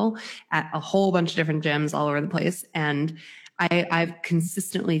as hell, at a whole bunch of different gyms all over the place. And I've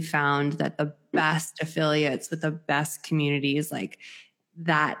consistently found that the best affiliates with the best communities, like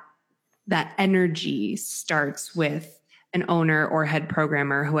that energy starts with an owner or head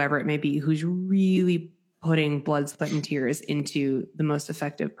programmer, whoever it may be, who's really putting blood, sweat, and tears into the most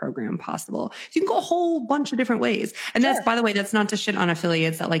effective program possible. So you can go a whole bunch of different ways. And that's, by the way, that's not to shit on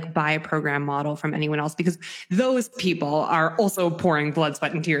affiliates that like buy a program model from anyone else, because those people are also pouring blood,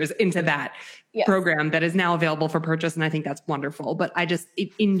 sweat, and tears into that program that is now available for purchase. And I think that's wonderful. But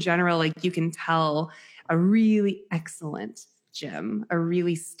in general, like, you can tell a really excellent gym, a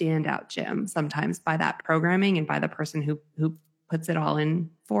really standout gym sometimes by that programming and by the person who puts it all in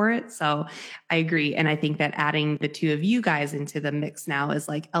for it. So I agree. And I think that adding the two of you guys into the mix now is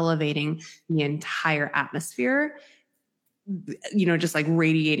like elevating the entire atmosphere, just like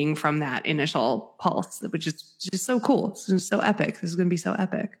radiating from that initial pulse, which is just so cool. It's just so epic. This is going to be so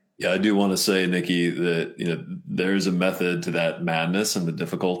epic. Yeah, I do want to say, Nikki, that there's a method to that madness and the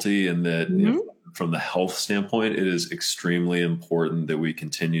difficulty, and that from the health standpoint, it is extremely important that we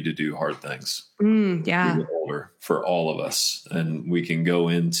continue to do hard things. Older, for all of us, and we can go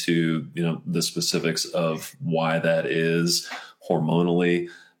into the specifics of why that is hormonally,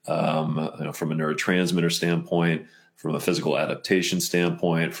 from a neurotransmitter standpoint, from a physical adaptation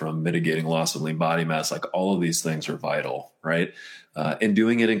standpoint, from mitigating loss of lean body mass. Like, all of these things are vital, right? And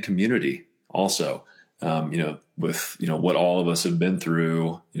doing it in community also, with, what all of us have been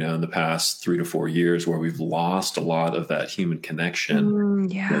through, in the past 3 to 4 years, where we've lost a lot of that human connection,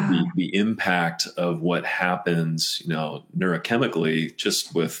 the impact of what happens, neurochemically,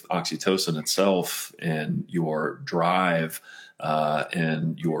 just with oxytocin itself, and your drive,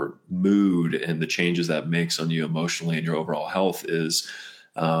 and your mood, and the changes that makes on you emotionally and your overall health is,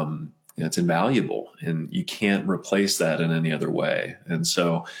 it's invaluable, and you can't replace that in any other way. And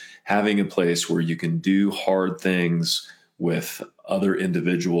so having a place where you can do hard things with other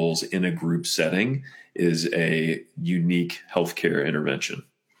individuals in a group setting is a unique healthcare intervention.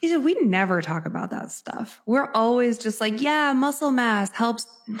 We never talk about that stuff. We're always just like, muscle mass helps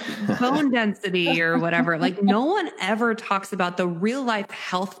bone density or whatever. Like, no one ever talks about the real life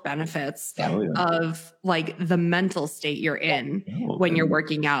health benefits of like the mental state you're in when you're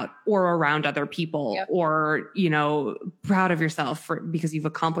working out or around other people, or, proud of yourself because you've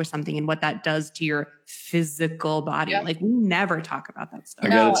accomplished something, and what that does to your physical body. Like, we never talk about that stuff. I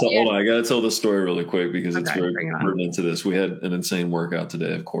gotta tell the story really quick, because it's very pertinent into this. We had an insane workout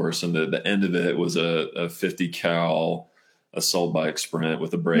today, of course, and the end of it was a 50 cal assault bike sprint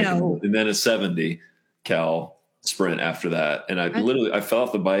with a break, and then a 70 cal sprint after that. And I fell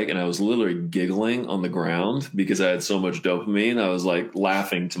off the bike, and I was literally giggling on the ground because I had so much dopamine. I was like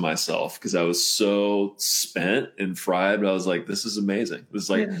laughing to myself because I was so spent and fried. But I was like, this is amazing. This is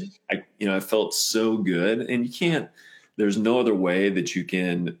like, I felt so good. And there's no other way that you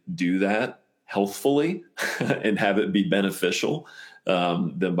can do that healthfully and have it be beneficial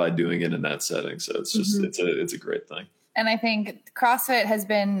than by doing it in that setting. So it's just, it's a great thing. And I think CrossFit has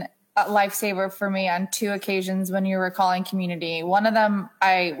been a lifesaver for me on 2 occasions when you were calling community. One of them,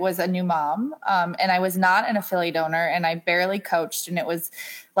 I was a new mom, and I was not an affiliate owner, and I barely coached. And it was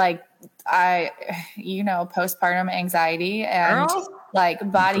like, postpartum anxiety and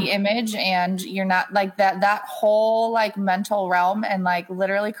like body image, and you're not like that whole like mental realm. And like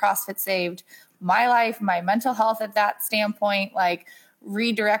literally CrossFit saved my life, my mental health at that standpoint, like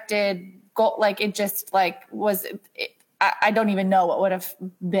redirected goal. Like, it just like I don't even know what would have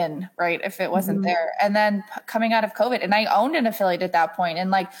been, right, if it wasn't there. And then coming out of COVID, and I owned an affiliate at that point, and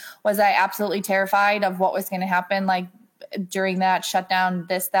like, was I absolutely terrified of what was going to happen, like during that shutdown,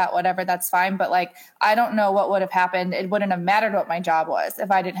 this, that, whatever, that's fine. But like, I don't know what would have happened. It wouldn't have mattered what my job was if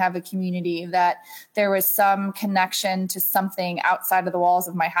I didn't have a community, that there was some connection to something outside of the walls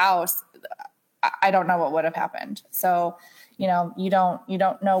of my house. I don't know what would have happened. So, you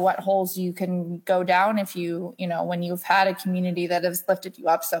don't know what holes you can go down if when you've had a community that has lifted you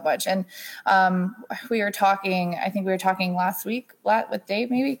up so much. And I think we were talking last week with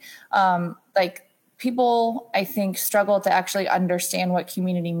Dave, maybe, like people, I think, struggle to actually understand what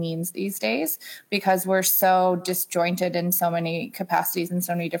community means these days because we're so disjointed in so many capacities in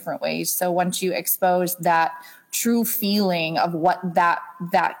so many different ways. So once you expose that true feeling of what that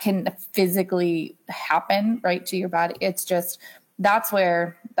can physically happen right to your body, it's just, that's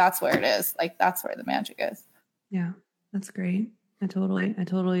where it is. Like, that's where the magic is. Yeah, that's great. I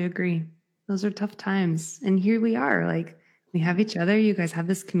totally agree. Those are tough times. And here we are, like, we have each other. You guys have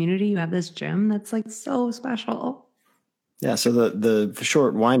this community. You have this gym. That's like so special. Yeah. So the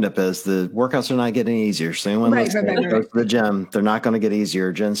short windup is the workouts are not getting easier. So anyone Right. goes to the gym, they're not going to get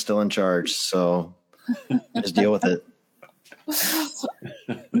easier. Jen's still in charge. So just deal with it.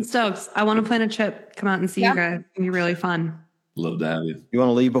 Stokes, I want to plan a trip. Come out and see you guys. It's going to be really fun. Love to have you. You want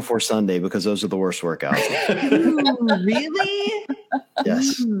to leave before Sunday because those are the worst workouts. Ooh, really?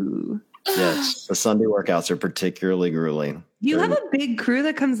 Yes. Ooh. Yes. The Sunday workouts are particularly grueling. You have a big crew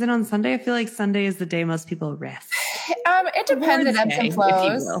that comes in on Sunday. I feel like Sunday is the day most people rest. It depends on ebbs and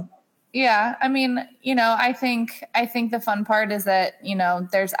flows. Yeah. I mean, I think the fun part is that,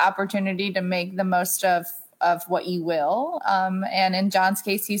 there's opportunity to make the most of what you will. And in John's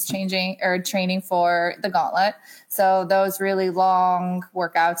case, he's training for the gauntlet. So those really long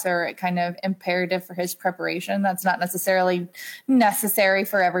workouts are kind of imperative for his preparation. That's not necessarily necessary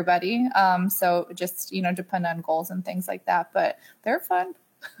for everybody. So just, depend on goals and things like that, but they're fun.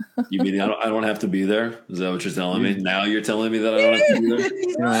 You mean I don't have to be there? Is that what you're telling me? Now you're telling me that I don't have to be there?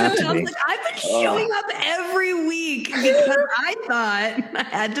 You don't have to be. I've been showing up every week because I thought I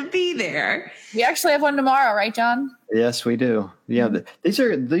had to be there. We actually have one tomorrow, right, John? Yes, we do. Yeah, these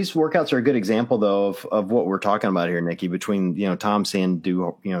workouts are a good example, though, of what we're talking about here, Nikki. Between Tom saying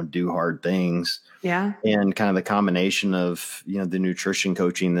do hard things, yeah, and kind of the combination of the nutrition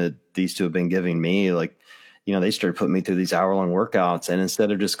coaching that these two have been giving me, like. They started putting me through these hour-long workouts, and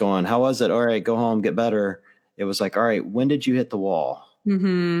instead of just going, how was it? All right, go home, get better. It was like, all right, when did you hit the wall?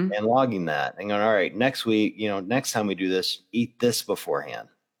 Mm-hmm. And logging that and going, all right, next week, next time we do this, eat this beforehand.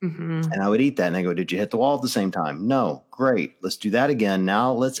 Mm-hmm. And I would eat that. And I go, did you hit the wall at the same time? No. Great. Let's do that again.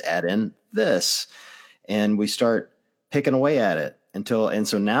 Now let's add in this. And we start picking away at it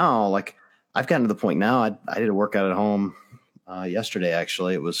so now, like, I've gotten to the point now, I did a workout at home yesterday,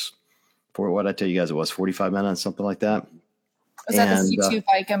 actually. It was, for what I tell you guys, it was 45 minutes, something like that. Was that the C2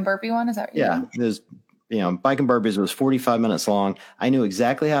 bike and burpee one? Is that what yeah, it was, bike and burpees was 45 minutes long. I knew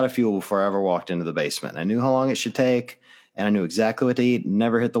exactly how to fuel before I ever walked into the basement. I knew how long it should take, and I knew exactly what to eat.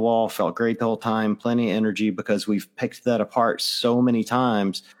 Never hit the wall. Felt great the whole time. Plenty of energy because we've picked that apart so many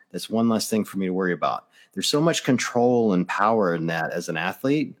times. That's one less thing for me to worry about. There's so much control and power in that as an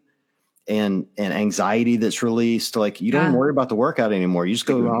athlete. And anxiety that's released. Like, you don't even worry about the workout anymore. You just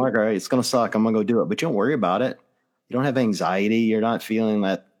go, all right, it's going to suck. I'm going to go do it. But you don't worry about it. You don't have anxiety. You're not feeling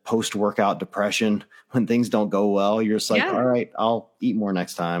that post-workout depression when things don't go well. You're just like, all right, I'll eat more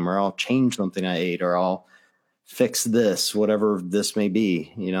next time, or I'll change something I ate, or I'll fix this, whatever this may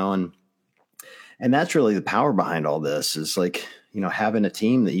be, and that's really the power behind all this is like, having a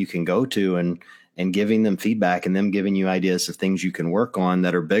team that you can go to and giving them feedback and them giving you ideas of things you can work on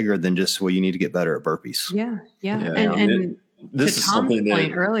that are bigger than just, well, you need to get better at burpees. Yeah. And this is Tom's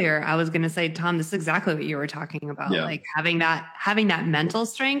point earlier, I was going to say, Tom, this is exactly what you were talking about. Yeah. Like having that mental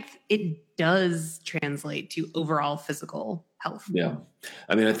strength, it does translate to overall physical health. Yeah.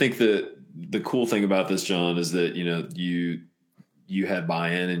 I mean, I think the cool thing about this, John, is that, you had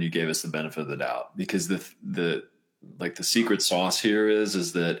buy-in and you gave us the benefit of the doubt, because the secret sauce here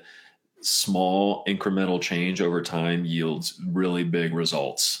is that small incremental change over time yields really big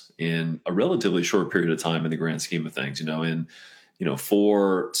results in a relatively short period of time in the grand scheme of things. In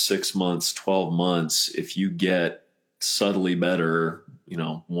 4, 6 months, 12 months, if you get subtly better,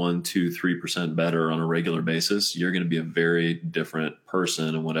 1, 2, 3% better on a regular basis, you're going to be a very different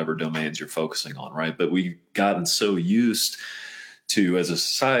person in whatever domains you're focusing on, right? But we've gotten so used to, as a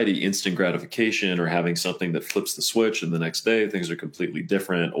society, instant gratification, or having something that flips the switch and the next day things are completely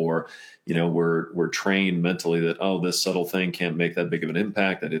different, or we're trained mentally that, oh, this subtle thing can't make that big of an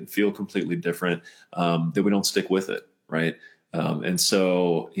impact, that didn't feel completely different, that we don't stick with it, right? And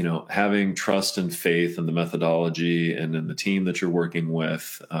so, having trust and faith in the methodology and in the team that you're working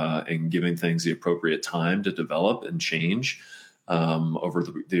with, and giving things the appropriate time to develop and change over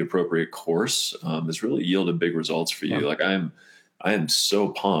the appropriate course has really yielded big results for you. Yeah. Like, I am so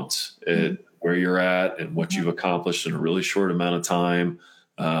pumped at where you're at and what you've accomplished in a really short amount of time.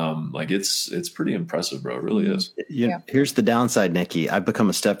 It's pretty impressive, bro. It really is. Here's the downside, Nikki. I've become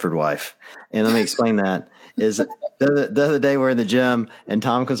a Stepford wife. And let me explain that is The other day we're in the gym and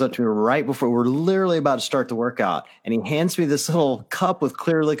Tom comes up to me right before we're literally about to start the workout, and he hands me this little cup with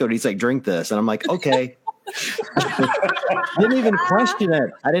clear liquid. He's like, "Drink this," and I'm like, "Okay." Didn't even question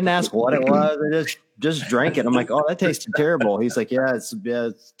it. I didn't ask what it was. I just drank it. I'm like, "Oh, that tasted terrible." He's like, "Yeah,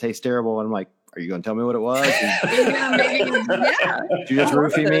 it tastes terrible." And I'm like, "Are you going to tell me what it was?" Yeah. Did you just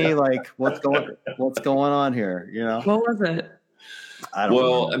roofie me? Like, what's going on here? You know, what was it? I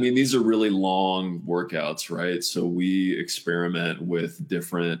mean, these are really long workouts, right? So we experiment with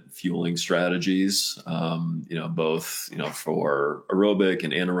different fueling strategies, both, for aerobic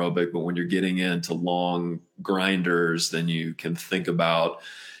and anaerobic. But when you're getting into long grinders, then you can think about,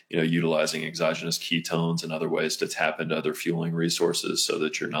 utilizing exogenous ketones and other ways to tap into other fueling resources so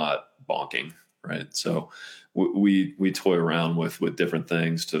that you're not bonking, right? So we toy around with different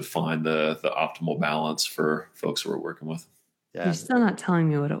things to find the optimal balance for folks who we're working with. Yeah. You're still not telling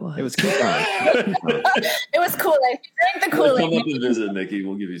me what it was. It was Kool-Aid. It was Kool-Aid. Drink the Kool-Aid. Come up and visit, Nikki.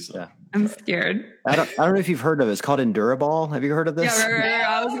 We'll give you some. Yeah. I'm scared. I don't know if you've heard of it. It's called Endurabol. Have you heard of this? Yeah, right.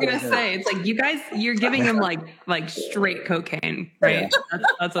 I was gonna say it's like you guys. You're giving him like straight cocaine, right? Yeah.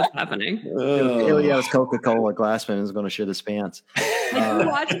 That's what's happening. Yeah, it's Coca-Cola. Glassman is going to shit his pants. You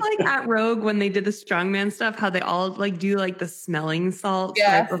watch at Rogue when they did the strongman stuff, how they all do the smelling salts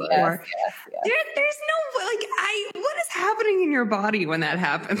right before. Yes. There's no what is happening in your body when that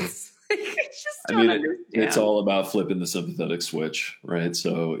happens? It's all about flipping the sympathetic switch, right?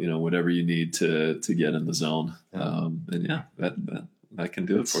 So, whatever you need to get in the zone. That can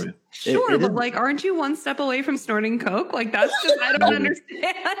do it for you. Sure, but aren't you one step away from snorting coke? That's just, I don't understand.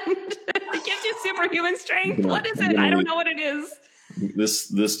 It gives you superhuman strength. What is it? I don't know what it is.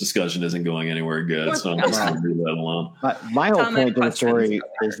 This discussion isn't going anywhere good, so I'm just going to leave that alone. My whole point of the story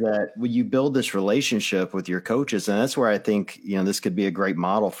is that when you build this relationship with your coaches, and that's where I think this could be a great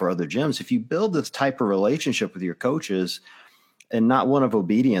model for other gyms. If you build this type of relationship with your coaches, and not one of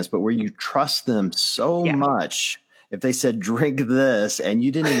obedience, but where you trust them so much, if they said drink this and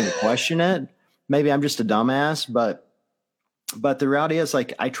you didn't even question it, maybe I'm just a dumbass, but the reality is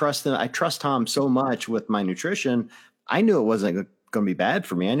I trust them. I trust Tom so much with my nutrition. I knew it wasn't going to be bad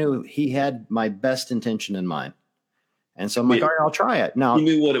for me. I knew he had my best intention in mind. And so I'm like, all right, I'll try it. Now, you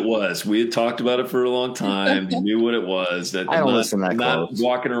knew what it was. We had talked about it for a long time. You knew what it was. That I don't listen that not close.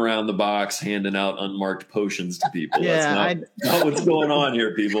 Walking around the box handing out unmarked potions to people. Yeah, That's not what's going on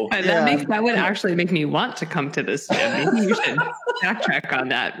here, people. That would actually make me want to come to this gym. Maybe you should backtrack on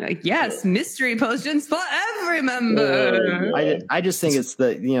that. Yes, mystery potions for every member. I just think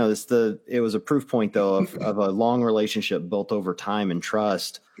it was a proof point though of a long relationship built over time and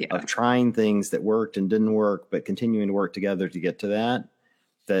trust. Of trying things that worked and didn't work, but continuing to work together to get to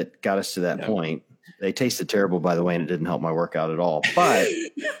that got us to that point. They tasted terrible, by the way, and it didn't help my workout at all. But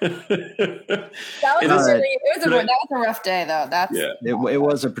that was a rough day, though. It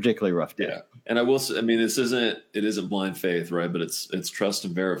was a particularly rough day. Yeah. And I will say, it isn't blind faith, right? But it's trust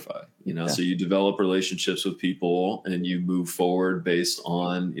and verify, so you develop relationships with people and you move forward based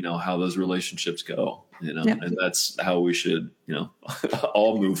on, how those relationships go, and that's how we should,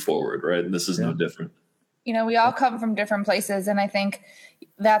 all move forward. Right. And this is no different. We all come from different places. And I think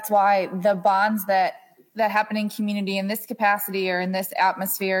that's why the bonds that happen in community in this capacity or in this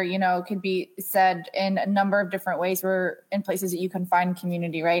atmosphere, could be said in a number of different ways. We're in places that you can find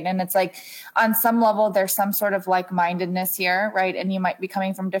community, right? And it's on some level, there's some sort of like-mindedness here, right? And you might be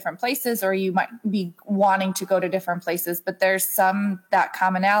coming from different places or you might be wanting to go to different places, but there's that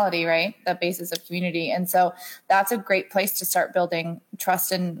commonality, right? That basis of community. And so that's a great place to start building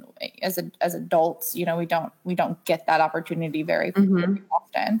trust in as adults. We don't get that opportunity very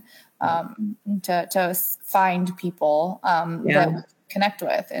often. To find people that we connect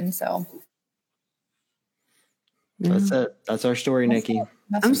with. And so that's it. That's our story, Nikki.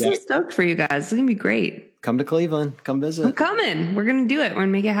 I'm so stoked for you guys. It's going to be great. Come to Cleveland. Come visit. I'm coming. We're going to do it. We're going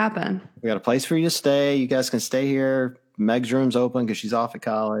to make it happen. We got a place for you to stay. You guys can stay here. Meg's room's open because she's off at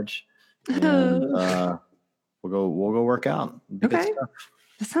college. And, we'll go work out. Okay.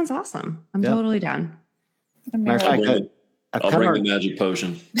 That sounds awesome. I'm totally down. Matter of fact, I'll bring the magic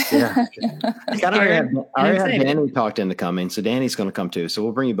potion. Yeah. I already had Danny talked into coming, so Danny's going to come too. So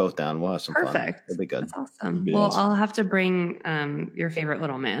we'll bring you both down. We'll have some fun. Perfect. It'll be good. That's awesome. I'll have to bring your favorite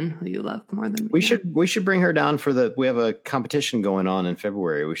little man who you love more than me. We should bring her down we have a competition going on in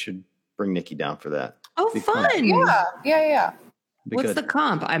February. We should bring Nikki down for that. Oh, fun. Yeah. What's the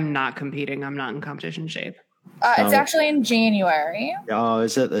comp? I'm not competing. I'm not in competition shape. It's actually in January. Oh,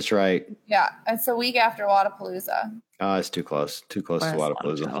 is it? That's right. Yeah. It's a week after Wodapalooza. Oh, it's too close. Too close to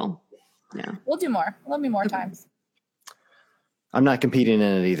Wodapalooza. Yeah. We'll do more. We'll have me more times. I'm not competing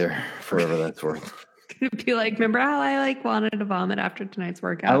in it either, for whatever that's worth. Be like, remember how I like wanted to vomit after tonight's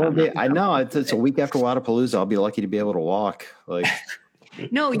workout? I will be. I know it's a week after Wodapalooza. I'll be lucky to be able to walk. Like,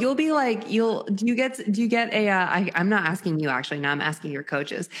 no, you'll be like, do you get a, I'm not asking you actually. Now I'm asking your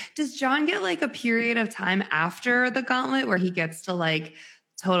coaches. Does John get like a period of time after the gauntlet where he gets to like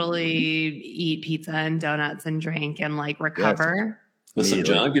totally eat pizza and donuts and drink and like recover? Yes. Listen,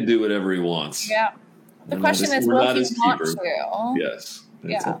 John can do whatever he wants. Yeah. The question is, will he want to? Yes.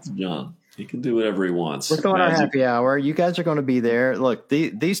 It's up to John. He can do whatever he wants. We're throwing our happy hour. You guys are going to be there. Look,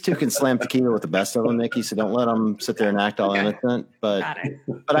 these two can slam tequila with the best of them, Nikki. So don't let them sit there and act all innocent. But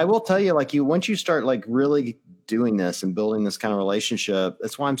I will tell you, like once you start like really doing this and building this kind of relationship,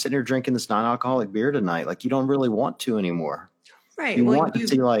 that's why I'm sitting here drinking this non-alcoholic beer tonight. Like you don't really want to anymore. Right. You want to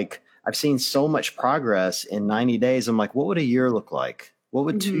see like I've seen so much progress in 90 days. I'm like, what would a year look like? What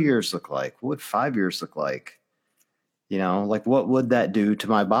would 2 years look like? What would 5 years look like? You know, like what would that do to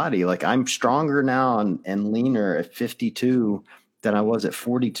my body? Like I'm stronger now and leaner at 52 than I was at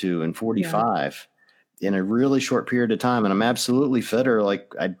 42 and 45 in a really short period of time. And I'm absolutely fitter.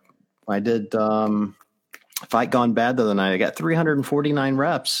 Like I did Fight Gone Bad the other night. I got 349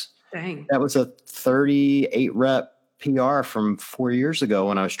 reps. Dang. That was a 38 rep PR from 4 years ago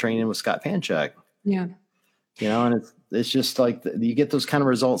when I was training with Scott Panchak. Yeah. You know, and it's just like you get those kind of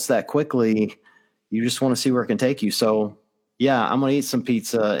results that quickly. You just want to see where it can take you. So, yeah, I'm going to eat some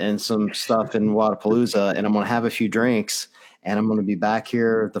pizza and some stuff in Wodapalooza, and I'm going to have a few drinks, and I'm going to be back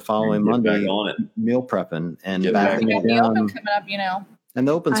here the following Monday meal prepping and backing it down. The Open coming up, you know. And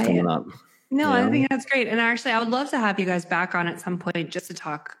the Open's coming up. No, I think that's great. And actually, I would love to have you guys back on at some point just to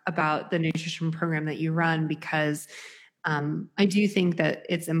talk about the nutrition program that you run, because I do think that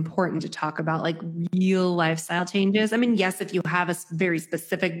it's important to talk about like real lifestyle changes. I mean, yes, if you have a very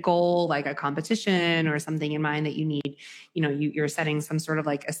specific goal, like a competition or something in mind that you need, you know, you're setting some sort of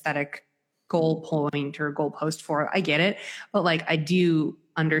like aesthetic goal point or goal post for, I get it. But like, I do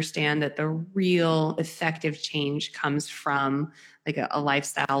understand that the real effective change comes from like a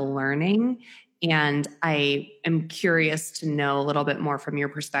lifestyle learning. And I am curious to know a little bit more from your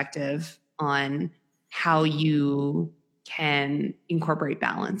perspective on how you can incorporate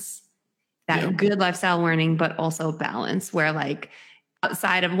balance, that good lifestyle learning, but also balance where like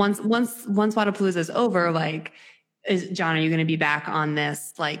outside of once Wodapalooza is over, like, John, are you going to be back on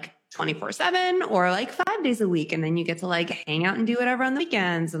this like 24/7 or like 5 days a week? And then you get to like hang out and do whatever on the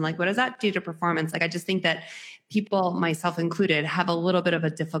weekends. And like, what does that do to performance? Like, I just think that people, myself included, have a little bit of a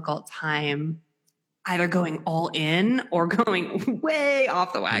difficult time either going all in or going way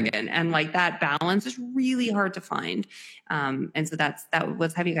off the wagon. And like that balance is really hard to find. And so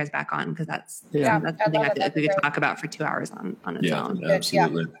let's have you guys back on, because that's something I feel like we could talk about for 2 hours on its own.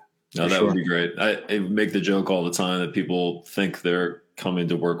 Absolutely. No, that would be great. I make the joke all the time that people think they're coming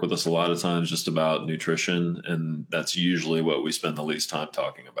to work with us a lot of times just about nutrition. And that's usually what we spend the least time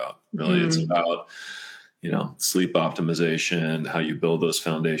talking about. Really, it's about, you know, sleep optimization, how you build those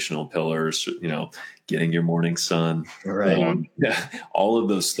foundational pillars, you know, getting your morning sun, right? All of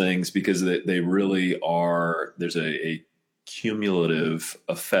those things, because they really are, there's a cumulative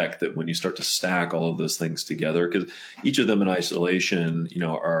effect that when you start to stack all of those things together, because each of them in isolation, you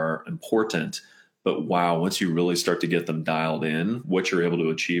know, are important. But wow, once you really start to get them dialed in, what you're able to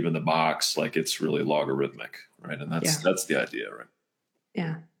achieve in the box, like it's really logarithmic, right? And that's the idea, right?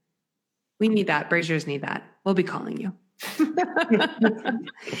 Yeah. We need that. Braziers need that. We'll be calling you. The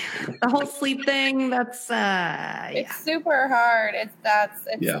whole sleep thing, it's super hard. It's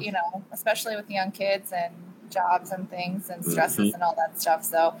you know, especially with young kids and jobs and things and stresses and all that stuff.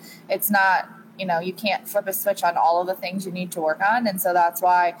 So it's not, you know, you can't flip a switch on all of the things you need to work on. And so that's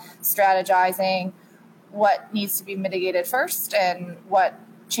why strategizing what needs to be mitigated first and what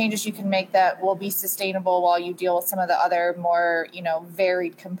changes you can make that will be sustainable while you deal with some of the other more, you know,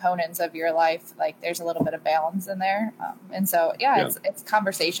 varied components of your life. Like there's a little bit of balance in there. And so, it's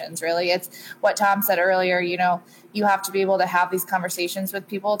conversations, really. It's what Tom said earlier, you know, you have to be able to have these conversations with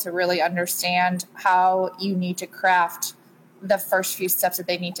people to really understand how you need to craft the first few steps that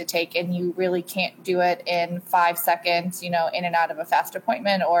they need to take. And you really can't do it in 5 seconds, you know, in and out of a fast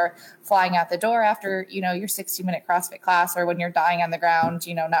appointment or flying out the door after, you know, your 60-minute CrossFit class, or when you're dying on the ground,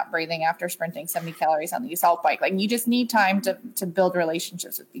 you know, not breathing after sprinting 70 calories on the assault bike. Like you just need time to build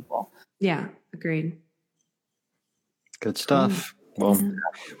relationships with people. Yeah. Agreed. Good stuff. Well,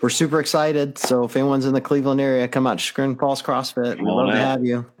 we're super excited. So if anyone's in the Cleveland area, come out to Chagrin Falls CrossFit. We'd love to have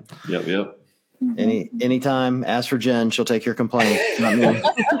you. Yep. Anytime, ask for Jen. She'll take your complaint. Not me.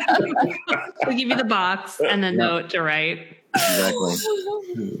 We'll give you the box and the note to write. Exactly.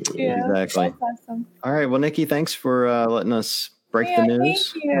 Exactly. Awesome. All right. Well, Nikki, thanks for letting us break the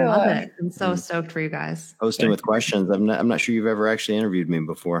news. Thank you. I love it. I'm so stoked for you guys. Hosting with questions. I'm not sure you've ever actually interviewed me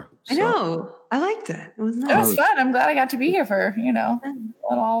before. So. I know. I liked it. It was nice. It was fun. I'm glad I got to be here for,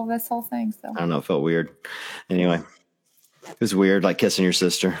 all this whole thing. So I don't know. It felt weird. Anyway, it was weird, like kissing your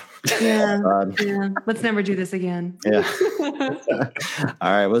sister. Yeah. Yeah. Let's never do this again. Yeah.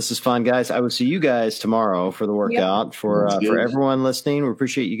 All right. Well, this is fun, guys. I will see you guys tomorrow for the workout. For everyone listening, we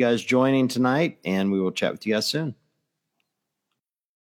appreciate you guys joining tonight, and we will chat with you guys soon.